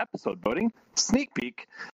and get episode voting, sneak peek,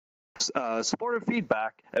 supporter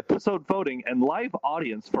feedback, episode voting, and live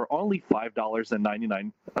audience for only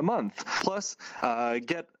 $5.99 a month. Plus,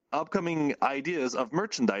 get upcoming ideas of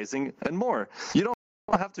merchandising and more. You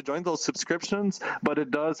don't have to join those subscriptions, but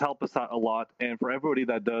it does help us out a lot. And for everybody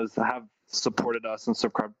that does have supported us and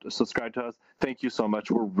subscribed to us, thank you so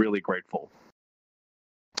much. We're really grateful.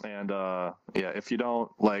 And if you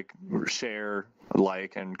don't share,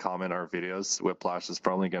 and comment our videos, Whiplash is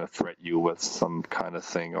probably going to threat you with some kind of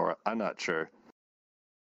thing, or I'm not sure.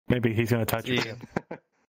 Maybe he's going to touch you.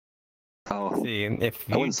 Oh, see, if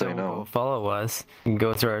you don't go follow us,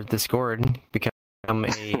 go to our Discord, become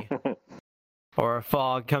or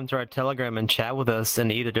come to our Telegram and chat with us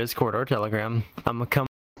in either Discord or Telegram. I'm gonna come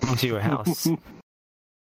to your house.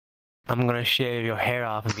 I'm gonna shave your hair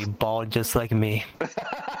off and be bald just like me.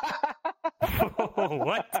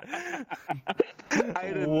 What?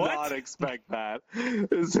 I did not expect that.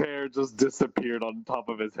 His hair just disappeared on top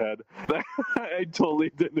of his head. I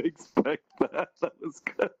totally didn't expect that. That was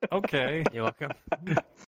good. Okay. You're welcome.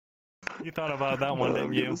 You thought about that one,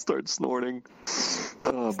 didn't you? I'm gonna start snorting.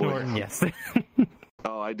 Oh, snorting, yes.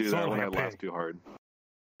 Oh, I do that when I laugh too hard.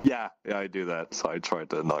 Yeah, I do that. So I tried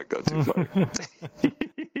to not go too far.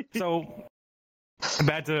 So,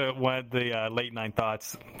 back to what the late night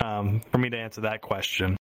thoughts. For me to answer that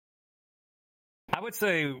question, I would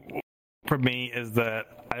say for me is that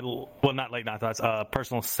not late night thoughts,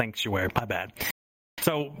 personal sanctuary. My bad.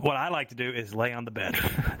 So what I like to do is lay on the bed.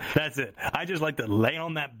 That's it. I just like to lay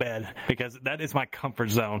on that bed because that is my comfort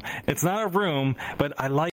zone. It's not a room, but I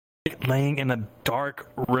like laying in a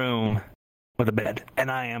dark room with a bed, and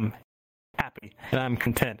I am happy and I'm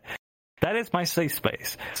content. That is my safe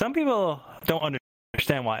space. Some people don't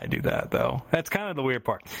understand why I do that, though. That's kind of the weird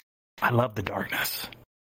part. I love the darkness.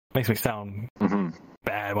 Makes me sound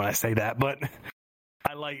bad when I say that, but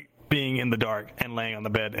I like being in the dark and laying on the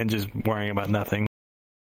bed and just worrying about nothing.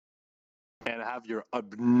 And have your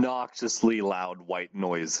obnoxiously loud white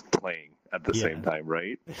noise playing at the same time,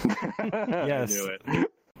 right? Yes. I knew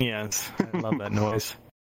it. Yes, I love that noise.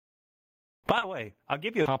 By the way, I'll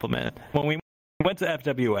give you a compliment. When we went to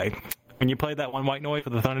FWA, when you played that one white noise for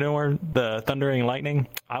the thundering lightning,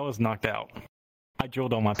 I was knocked out. I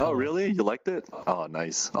drilled on my pillow. Oh, really? You liked it? Oh,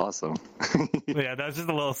 nice. Awesome. Yeah, that's just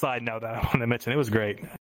a little side note that I want to mention. It was great.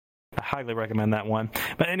 I highly recommend that one.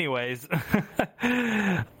 But anyways,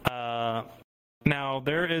 now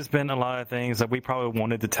there has been a lot of things that we probably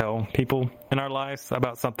wanted to tell people in our lives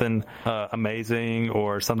about something amazing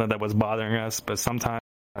or something that was bothering us, but sometimes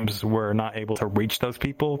we're not able to reach those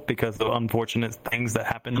people because of unfortunate things that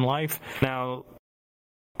happen in life. Now,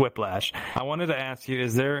 Whiplash, I wanted to ask you,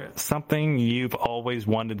 is there something you've always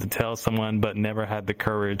wanted to tell someone but never had the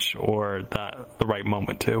courage or the right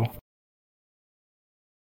moment to?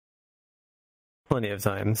 Plenty of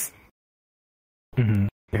times. Mm-hmm.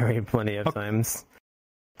 Very plenty of times.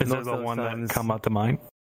 Is there the one that come up to mind?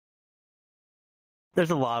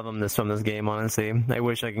 There's a lot of them from this game, honestly. I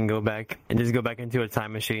wish I can go back and just go back into a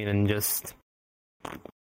time machine and just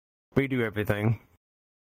redo everything.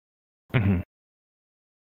 Mm-hmm.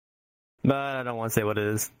 But I don't want to say what it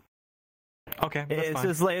is. Okay, that's it's fine.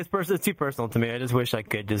 just like it's too personal to me. I just wish I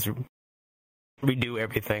could just redo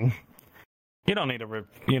everything. You don't need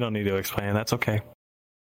to explain. That's okay.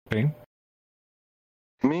 Okay.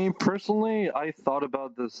 Me personally, I thought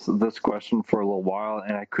about this question for a little while,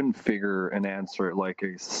 and I couldn't figure an answer, like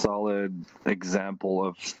a solid example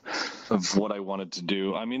of what I wanted to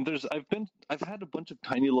do. I mean, I've had a bunch of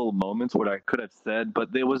tiny little moments what I could have said,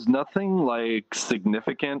 but there was nothing like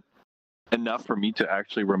significant enough for me to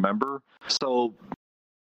actually remember. So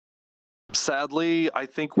sadly, I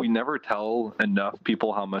think we never tell enough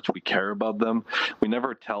people how much we care about them. We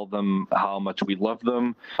never tell them how much we love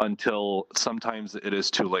them until sometimes it is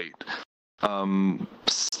too late.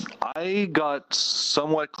 I got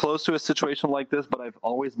somewhat close to a situation like this, but I've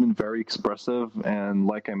always been very expressive, and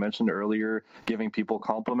like I mentioned earlier, giving people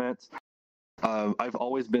compliments. I've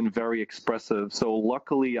always been very expressive, so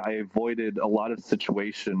luckily I avoided a lot of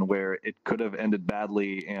situation where it could have ended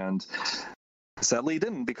badly, and sadly, it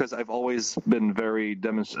didn't, because I've always been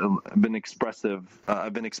been expressive.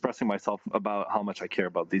 I've been expressing myself about how much I care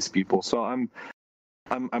about these people. So I'm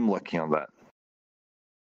lucky on that.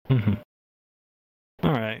 Mm-hmm.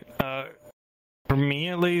 All right. For me,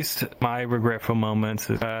 at least, my regretful moments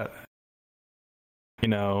is that,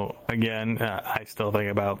 again, I still think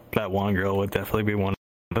about that one girl would definitely be one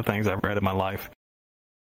of the things I've read in my life.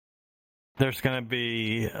 There's going to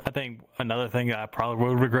be, I think, another thing that I probably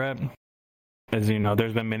would regret. As you know,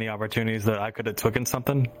 there's been many opportunities that I could have taken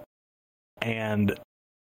something, and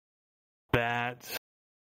that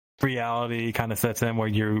reality kind of sets in where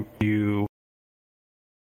you're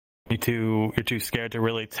too scared to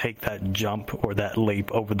really take that jump or that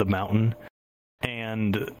leap over the mountain,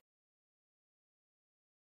 and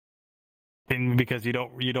because you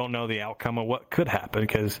don't know the outcome of what could happen,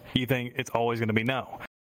 because you think it's always going to be no,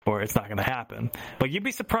 or it's not going to happen. But you'd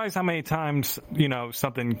be surprised how many times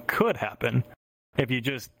something could happen if you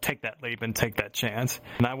just take that leap and take that chance.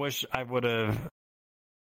 And I wish I would have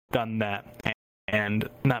done that and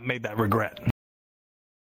not made that regret.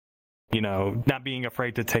 Not being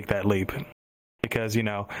afraid to take that leap. Because,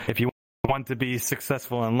 if you want to be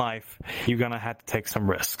successful in life, you're going to have to take some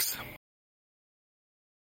risks.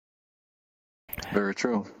 Very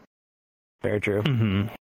true. Very true. Mm-hmm.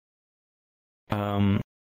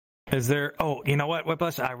 Is there... Oh, you know what,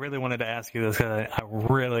 Whiplash? I really wanted to ask you this because I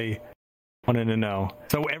really wanted to know.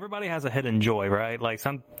 So everybody has a hidden joy, right? Like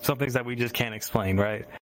some things that we just can't explain, right?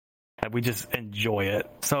 That we just enjoy it.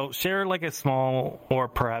 So share like a small or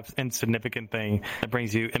perhaps insignificant thing that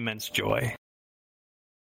brings you immense joy.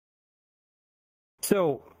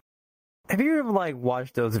 So, have you ever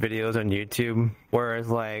watched those videos on YouTube where it's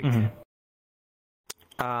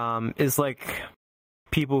it's like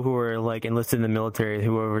people who are enlisted in the military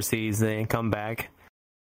who are overseas, they come back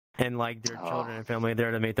and like their children and family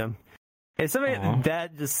there to meet them. It's something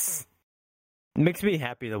that just makes me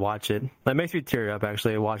happy to watch it. Like makes me tear up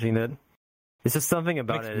actually watching it. It's just something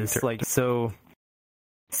about it. It's like so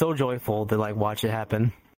joyful to like watch it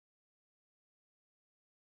happen.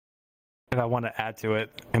 If I want to add to it,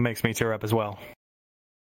 it makes me tear up as well.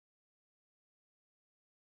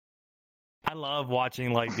 I love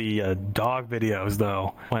watching like the dog videos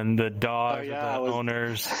though, when the dogs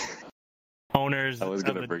owners of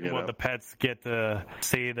the pets get to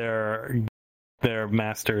see their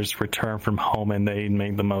masters return from home, and they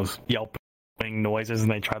make the most yelping noises,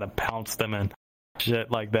 and they try to pounce them and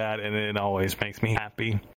shit like that, and it always makes me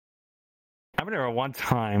happy. I remember one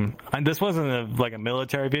time, and this wasn't like a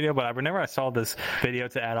military video, but I remember I saw this video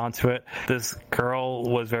to add on to it. This girl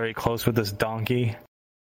was very close with this donkey,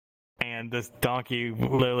 and this donkey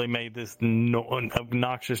literally made this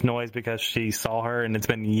obnoxious noise because she saw her, and it's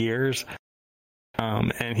been years.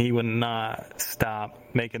 And he would not stop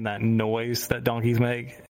making that noise that donkeys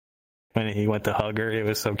make when he went to hug her. It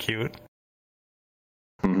was so cute.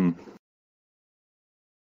 Mm-hmm.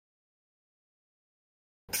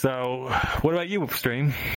 So, what about you,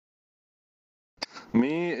 Stream?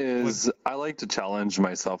 Me is, I like to challenge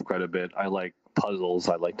myself quite a bit. I like puzzles.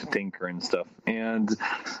 I like to tinker and stuff. And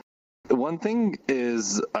one thing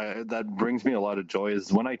is that brings me a lot of joy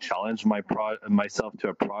is when I challenge myself to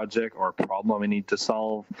a project or a problem I need to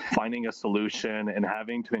solve, finding a solution and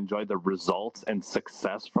having to enjoy the results and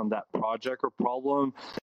success from that project or problem.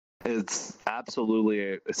 It's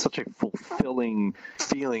absolutely such a fulfilling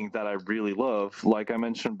feeling that I really love. Like I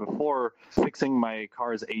mentioned before, fixing my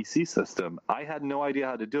car's AC system. I had no idea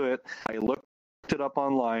how to do it. I looked it up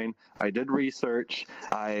online. I did research.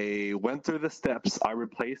 I went through the steps. I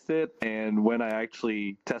replaced it, and when I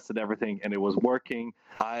actually tested everything and it was working,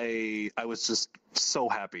 I was just so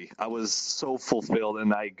happy. I was so fulfilled,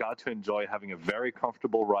 and I got to enjoy having a very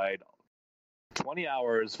comfortable ride. 20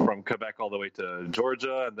 hours from Quebec all the way to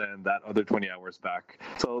Georgia, and then that other 20 hours back.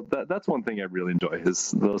 So that's one thing I really enjoy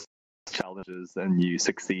is those challenges, and you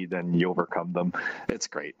succeed and you overcome them. It's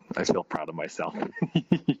great. I feel proud of myself.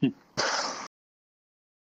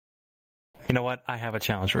 You know what? I have a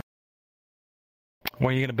challenge. When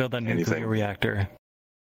are you going to build that nuclear reactor?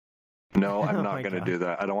 No, I'm not going to do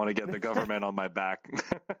that. I don't want to get the government on my back.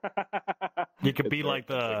 You could be like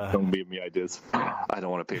don't give me ideas. I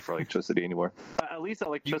don't want to pay for electricity anymore. At least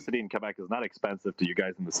electricity in Quebec is not expensive to you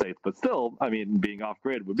guys in the States, but still, I mean, being off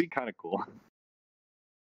grid would be kind of cool.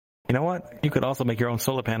 You know what? You could also make your own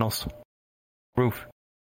solar panels. Roof.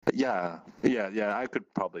 Yeah. I could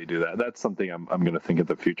probably do that. That's something I'm going to think in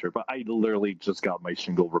the future. But I literally just got my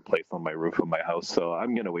shingle replaced on my roof of my house, so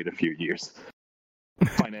I'm going to wait a few years.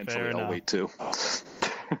 Financially, I'll wait too.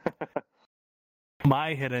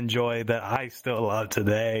 My hidden joy that I still love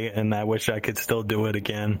today, and I wish I could still do it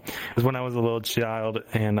again, was when I was a little child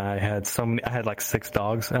and I had like 6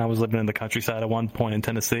 dogs, and I was living in the countryside at one point in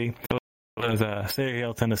Tennessee. It was Cedar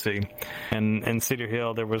Hill, Tennessee. And in Cedar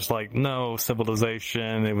Hill, there was like no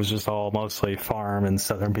civilization. It was just all mostly farm and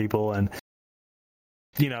southern people and,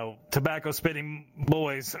 you know, tobacco spitting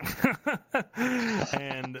boys.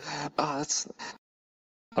 And that's...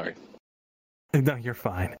 Sorry. No, you're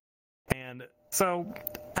fine. And so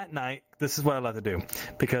at night, this is what I love to do,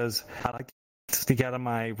 because I like to sneak out of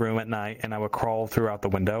my room at night, and I would crawl throughout the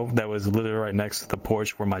window that was literally right next to the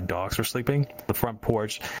porch where my dogs were sleeping, the front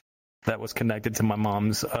porch that was connected to my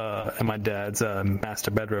mom's and my dad's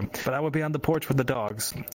master bedroom. But I would be on the porch with the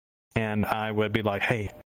dogs, and I would be like, hey,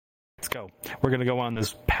 let's go. We're going to go on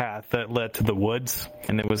this path that led to the woods,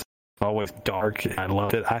 and it was always dark. I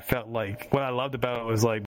loved it. I felt like what I loved about it was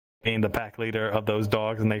like being the pack leader of those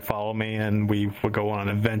dogs, and they follow me, and we would go on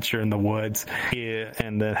an adventure in the woods. Yeah,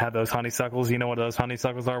 and then have those honeysuckles. You know what those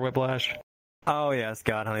honeysuckles are, Whiplash? Oh yes,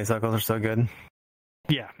 God, honeysuckles are so good.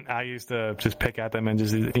 Yeah, I used to just pick at them and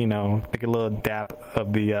just, you know, take a little dab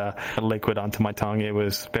of the liquid onto my tongue. It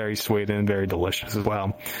was very sweet and very delicious as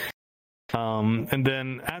well. And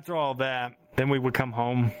then after all that, then we would come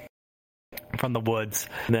home from the woods.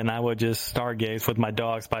 Then I would just stargaze with my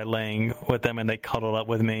dogs by laying with them, and they cuddled up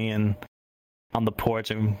with me and on the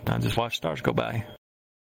porch, and I just watched stars go by.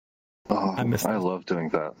 Oh, I love doing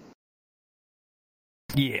that.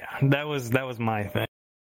 Yeah, that was my thing.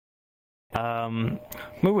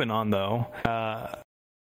 Moving on though,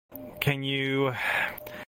 can you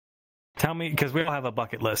tell me, because we all have a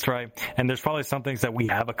bucket list, right? And there's probably some things that we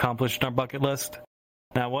have accomplished in our bucket list.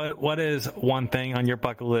 Now, what is one thing on your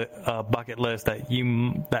bucket list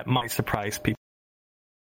that might surprise people?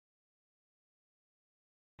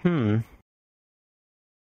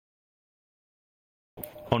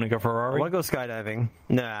 Owning a I Ferrari? want to go skydiving.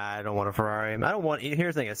 Nah, I don't want a Ferrari. I don't want.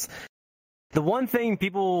 Here's the thing: is the one thing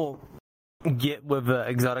people get with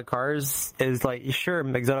exotic cars is like, sure,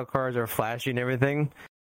 exotic cars are flashy and everything,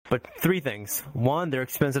 but three things: one, they're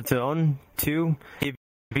expensive to own. Two, if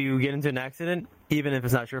you get into an accident, even if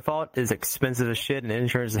it's not your fault, it's expensive as shit, and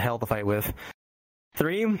insurance is hell to fight with.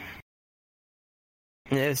 Three,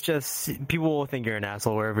 it's just people will think you're an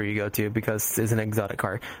asshole wherever you go to because it's an exotic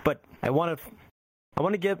car. But I want to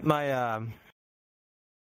get my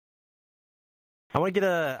I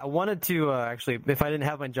wanted to actually, if I didn't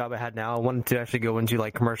have my job I had now, I wanted to actually go into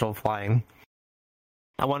like commercial flying.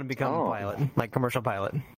 I want to become a pilot, like commercial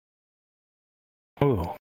pilot. Ooh.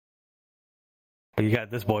 Well, you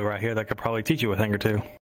got this boy right here that could probably teach you a thing or two.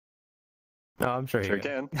 Oh, I'm sure Sure you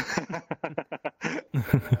can.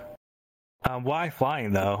 Why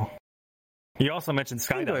flying though? You also mentioned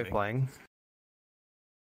I enjoy skydiving. flying.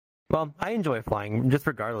 Well, I enjoy flying, just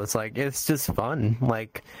regardless. Like, it's just fun.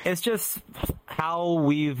 Like, it's just how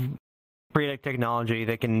we've created technology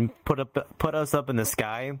that can put us up in the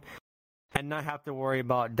sky and not have to worry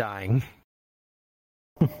about dying.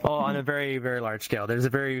 Well, on a very, very large scale. There's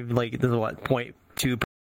what,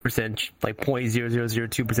 0.2%, like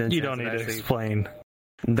 0.0002%. You don't need to explain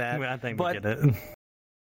that. I think but we get it.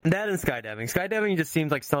 That and skydiving. Skydiving just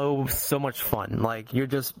seems like so much fun. Like, you're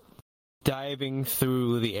just diving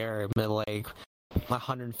through the air at like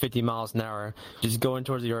 150 miles an hour, just going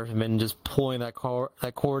towards the earth and then just pulling that cord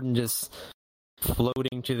and just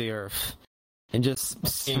floating to the earth and just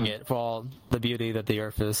seeing it for all the beauty that the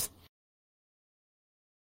earth is.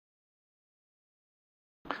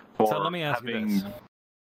 So let me ask you this.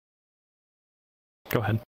 Go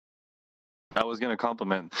ahead. I was going to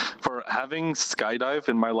compliment. For having skydive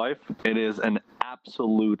in my life, it is an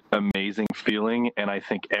absolute amazing feeling, and I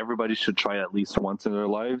think everybody should try it at least once in their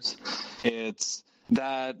lives. It's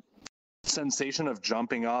that sensation of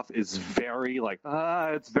jumping off is very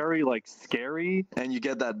it's very scary, and you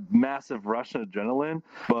get that massive rush of adrenaline,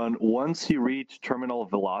 but once you reach terminal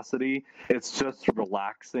velocity, it's just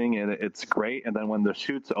relaxing and it's great. And then when the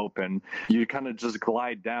chutes open, you kind of just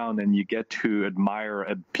glide down and you get to admire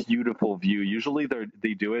a beautiful view. Usually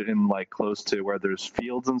they do it in like close to where there's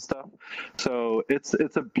fields and stuff, so it's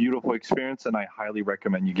a beautiful experience, and I highly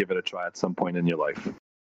recommend you give it a try at some point in your life.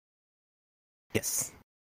 Yes.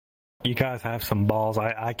 You guys have some balls.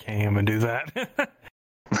 I can't even do that.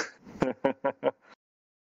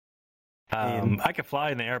 I can fly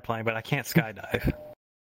in the airplane, but I can't skydive.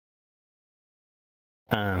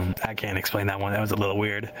 I can't explain that one. That was a little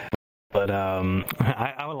weird. But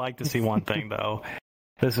I would like to see one thing, though.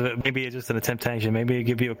 This is maybe it's just an temptation. Maybe it'll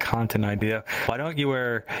give you a content idea. Why don't you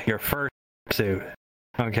wear your fur suit?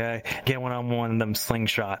 Okay? Get one of them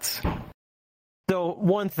slingshots. So,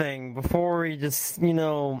 one thing, before we just,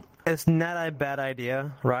 it's not a bad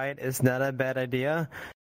idea, right? It's not a bad idea.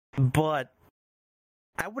 But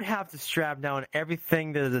I would have to strap down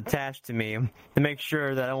everything that is attached to me to make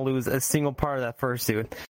sure that I don't lose a single part of that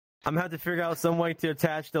fursuit. I'm going to have to figure out some way to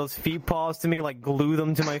attach those feet paws to me, like glue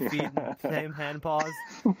them to my feet, same hand paws.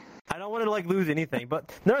 I don't want to lose anything.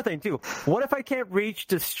 But another thing, too, what if I can't reach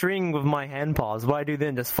the string with my hand paws? What do I do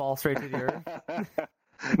then? Just fall straight to the earth?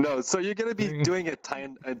 No, so you're going to be doing a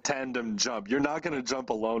tandem jump. You're not going to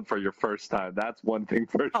jump alone for your first time. That's one thing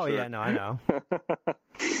for sure. Oh, yeah, no, I know.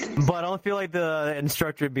 But I don't feel like the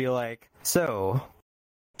instructor would be like, so,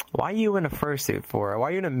 why are you in a fursuit for? Why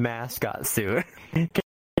are you in a mascot suit?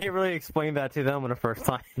 Can't really explain that to them on the first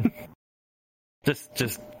time. Just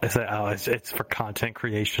say, it's for content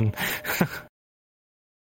creation.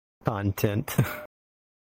 Content.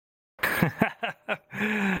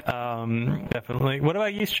 Definitely. What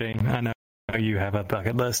about you, Shane? I know you have a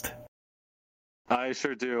bucket list. I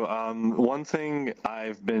sure do. One thing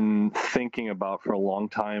I've been thinking about for a long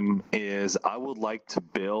time is I would like to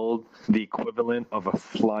build the equivalent of a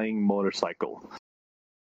flying motorcycle.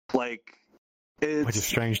 Which is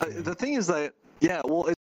strange to me. The thing is that,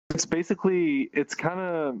 it's basically, it's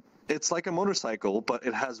like a motorcycle, but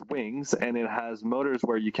it has wings and it has motors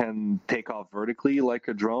where you can take off vertically like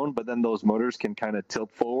a drone, but then those motors can kind of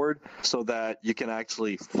tilt forward so that you can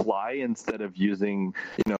actually fly instead of using,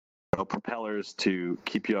 propellers to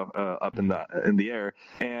keep you up in the air.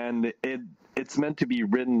 And it's meant to be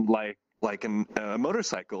ridden like a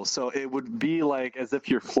motorcycle, so it would be like as if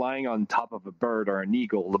you're flying on top of a bird or an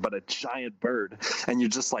eagle, but a giant bird, and you're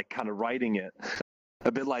just kind of riding it.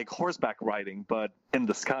 a bit like horseback riding, but in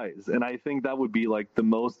the skies. And I think that would be like the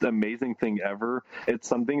most amazing thing ever. It's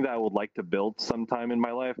something that I would like to build sometime in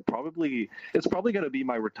my life. It's probably going to be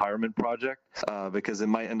my retirement project because it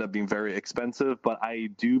might end up being very expensive, but I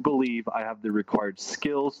do believe I have the required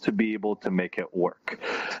skills to be able to make it work.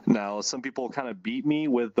 Now, some people kind of beat me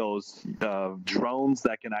with those drones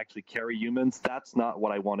that can actually carry humans. That's not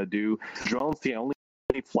what I want to do. Drones, the only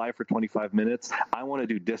fly for 25 minutes. I want to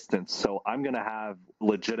do distance, so I'm going to have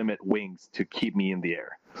legitimate wings to keep me in the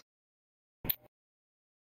air.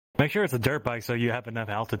 Make sure it's a dirt bike so you have enough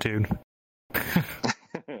altitude.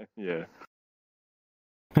 Yeah.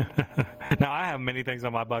 Now, I have many things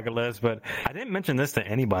on my bucket list, but I didn't mention this to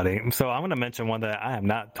anybody, so I'm going to mention one that I have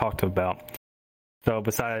not talked about. So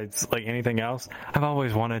besides like anything else, I've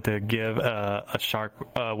always wanted to give a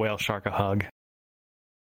whale shark a hug.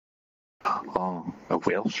 Oh, a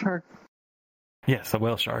whale shark? Yes, a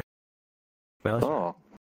whale shark. Well, Oh,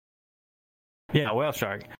 Yeah, a whale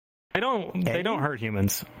shark. They don't hurt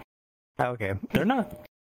humans. okay. They're not.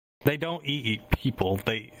 They don't eat people.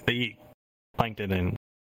 They eat plankton, and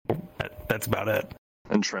that's about it.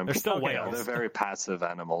 and shrimp. They're still Yeah, whales. they're very passive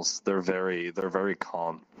animals. They're very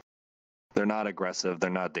calm. They're not aggressive. They're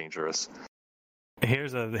not dangerous.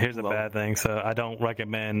 Here's a bad thing. So I don't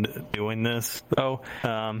recommend doing this though,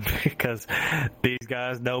 because these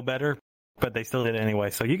guys know better, but they still did it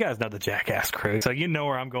anyway. So you guys know the Jackass crew. So you know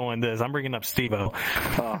where I'm going with this. I'm bringing up Steve-O.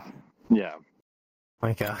 Yeah.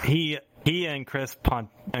 My God. He and Chris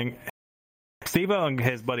and Steve-O and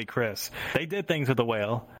his buddy Chris, they did things with the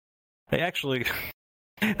whale. They actually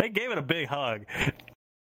they gave it a big hug.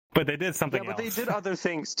 But they did something Yeah, but else. they did other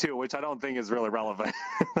things too, which I don't think is really relevant.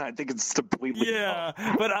 I think it's completely Yeah,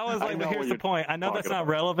 but I was like, know here's what the you're point. I know that's talking not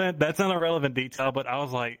about. relevant. That's not a relevant detail, but I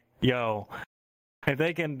was like, yo, if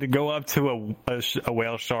they can go up to a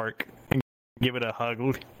whale shark and give it a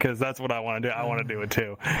hug, because that's what I want to do. I want to do it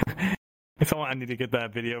too. So I need to get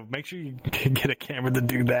that video. Make sure you get a camera to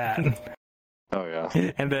do that. Oh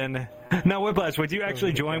yeah. And then, now Whiplash, would you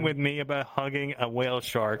actually join with me about hugging a whale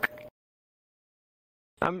shark?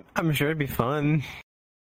 I'm sure it'd be fun.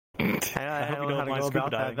 I hope don't you know don't how to mind go scuba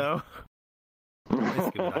about that diving. though.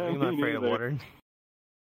 Scuba diving, I'm not Me afraid of neither. water.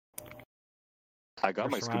 I got We're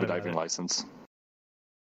my scuba surrounded by diving it. license.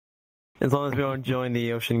 As long as we don't join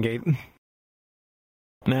the ocean gate.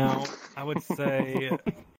 Now, I would say,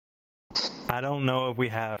 I don't know if we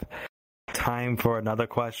have time for another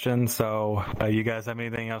question, so you guys have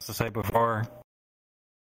anything else to say before?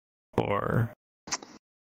 Or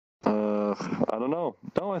I don't know.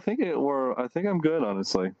 No, I think I'm good,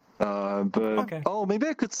 honestly. But Okay. maybe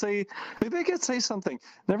I could say something.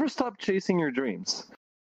 Never stop chasing your dreams.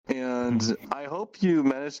 And I hope you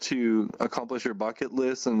managed to accomplish your bucket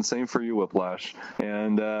list, and same for you, Whiplash.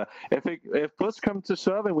 And if push comes to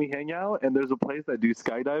shove and we hang out and there's a place that do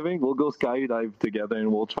skydiving, we'll go skydive together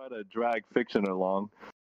and we'll try to drag fiction along.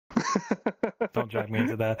 don't drag me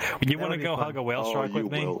into that. You want to be go fun. hug a whale Oh, shark you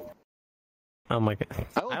with me? will. Oh my God.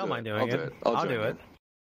 I will I don't do mind it. doing I'll do it. it. I'll join do you. it.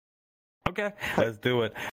 Okay, let's do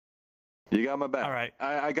it. You got my back. All right.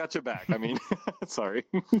 I got your back. I mean, sorry.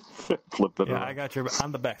 Flipped it Yeah, around. I got your.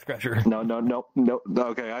 I'm the back scratcher. No.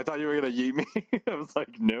 Okay, I thought you were gonna yeet me. I was like,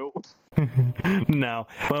 no. No.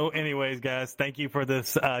 Well, anyways, guys, thank you for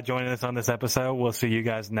this joining us on this episode. We'll see you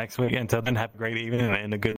guys next week. Until then, have a great evening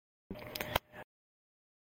and a good.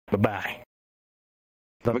 Bye-bye.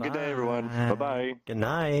 Have a good day, everyone. Bye bye. Good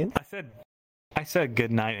night. I said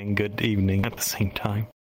good night and good evening at the same time.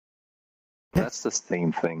 That's the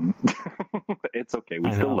same thing. It's okay. We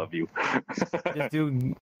I still know. love you. Just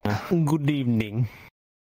do good evening.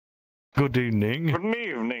 Good evening. Good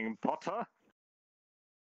evening, Potter.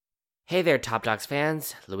 Hey there, Top Dogs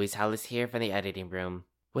fans. Luis Hallis here from the editing room.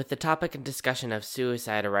 With the topic and discussion of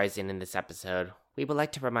suicide arising in this episode, we would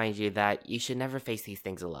like to remind you that you should never face these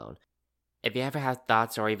things alone. If you ever had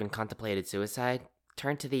thoughts or even contemplated suicide,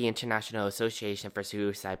 turn to the International Association for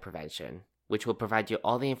Suicide Prevention, which will provide you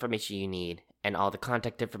all the information you need and all the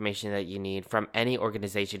contact information that you need from any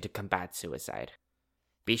organization to combat suicide.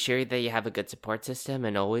 Be sure that you have a good support system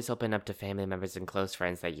and always open up to family members and close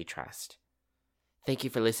friends that you trust. Thank you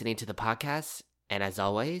for listening to the podcast, and as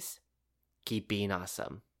always, keep being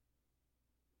awesome.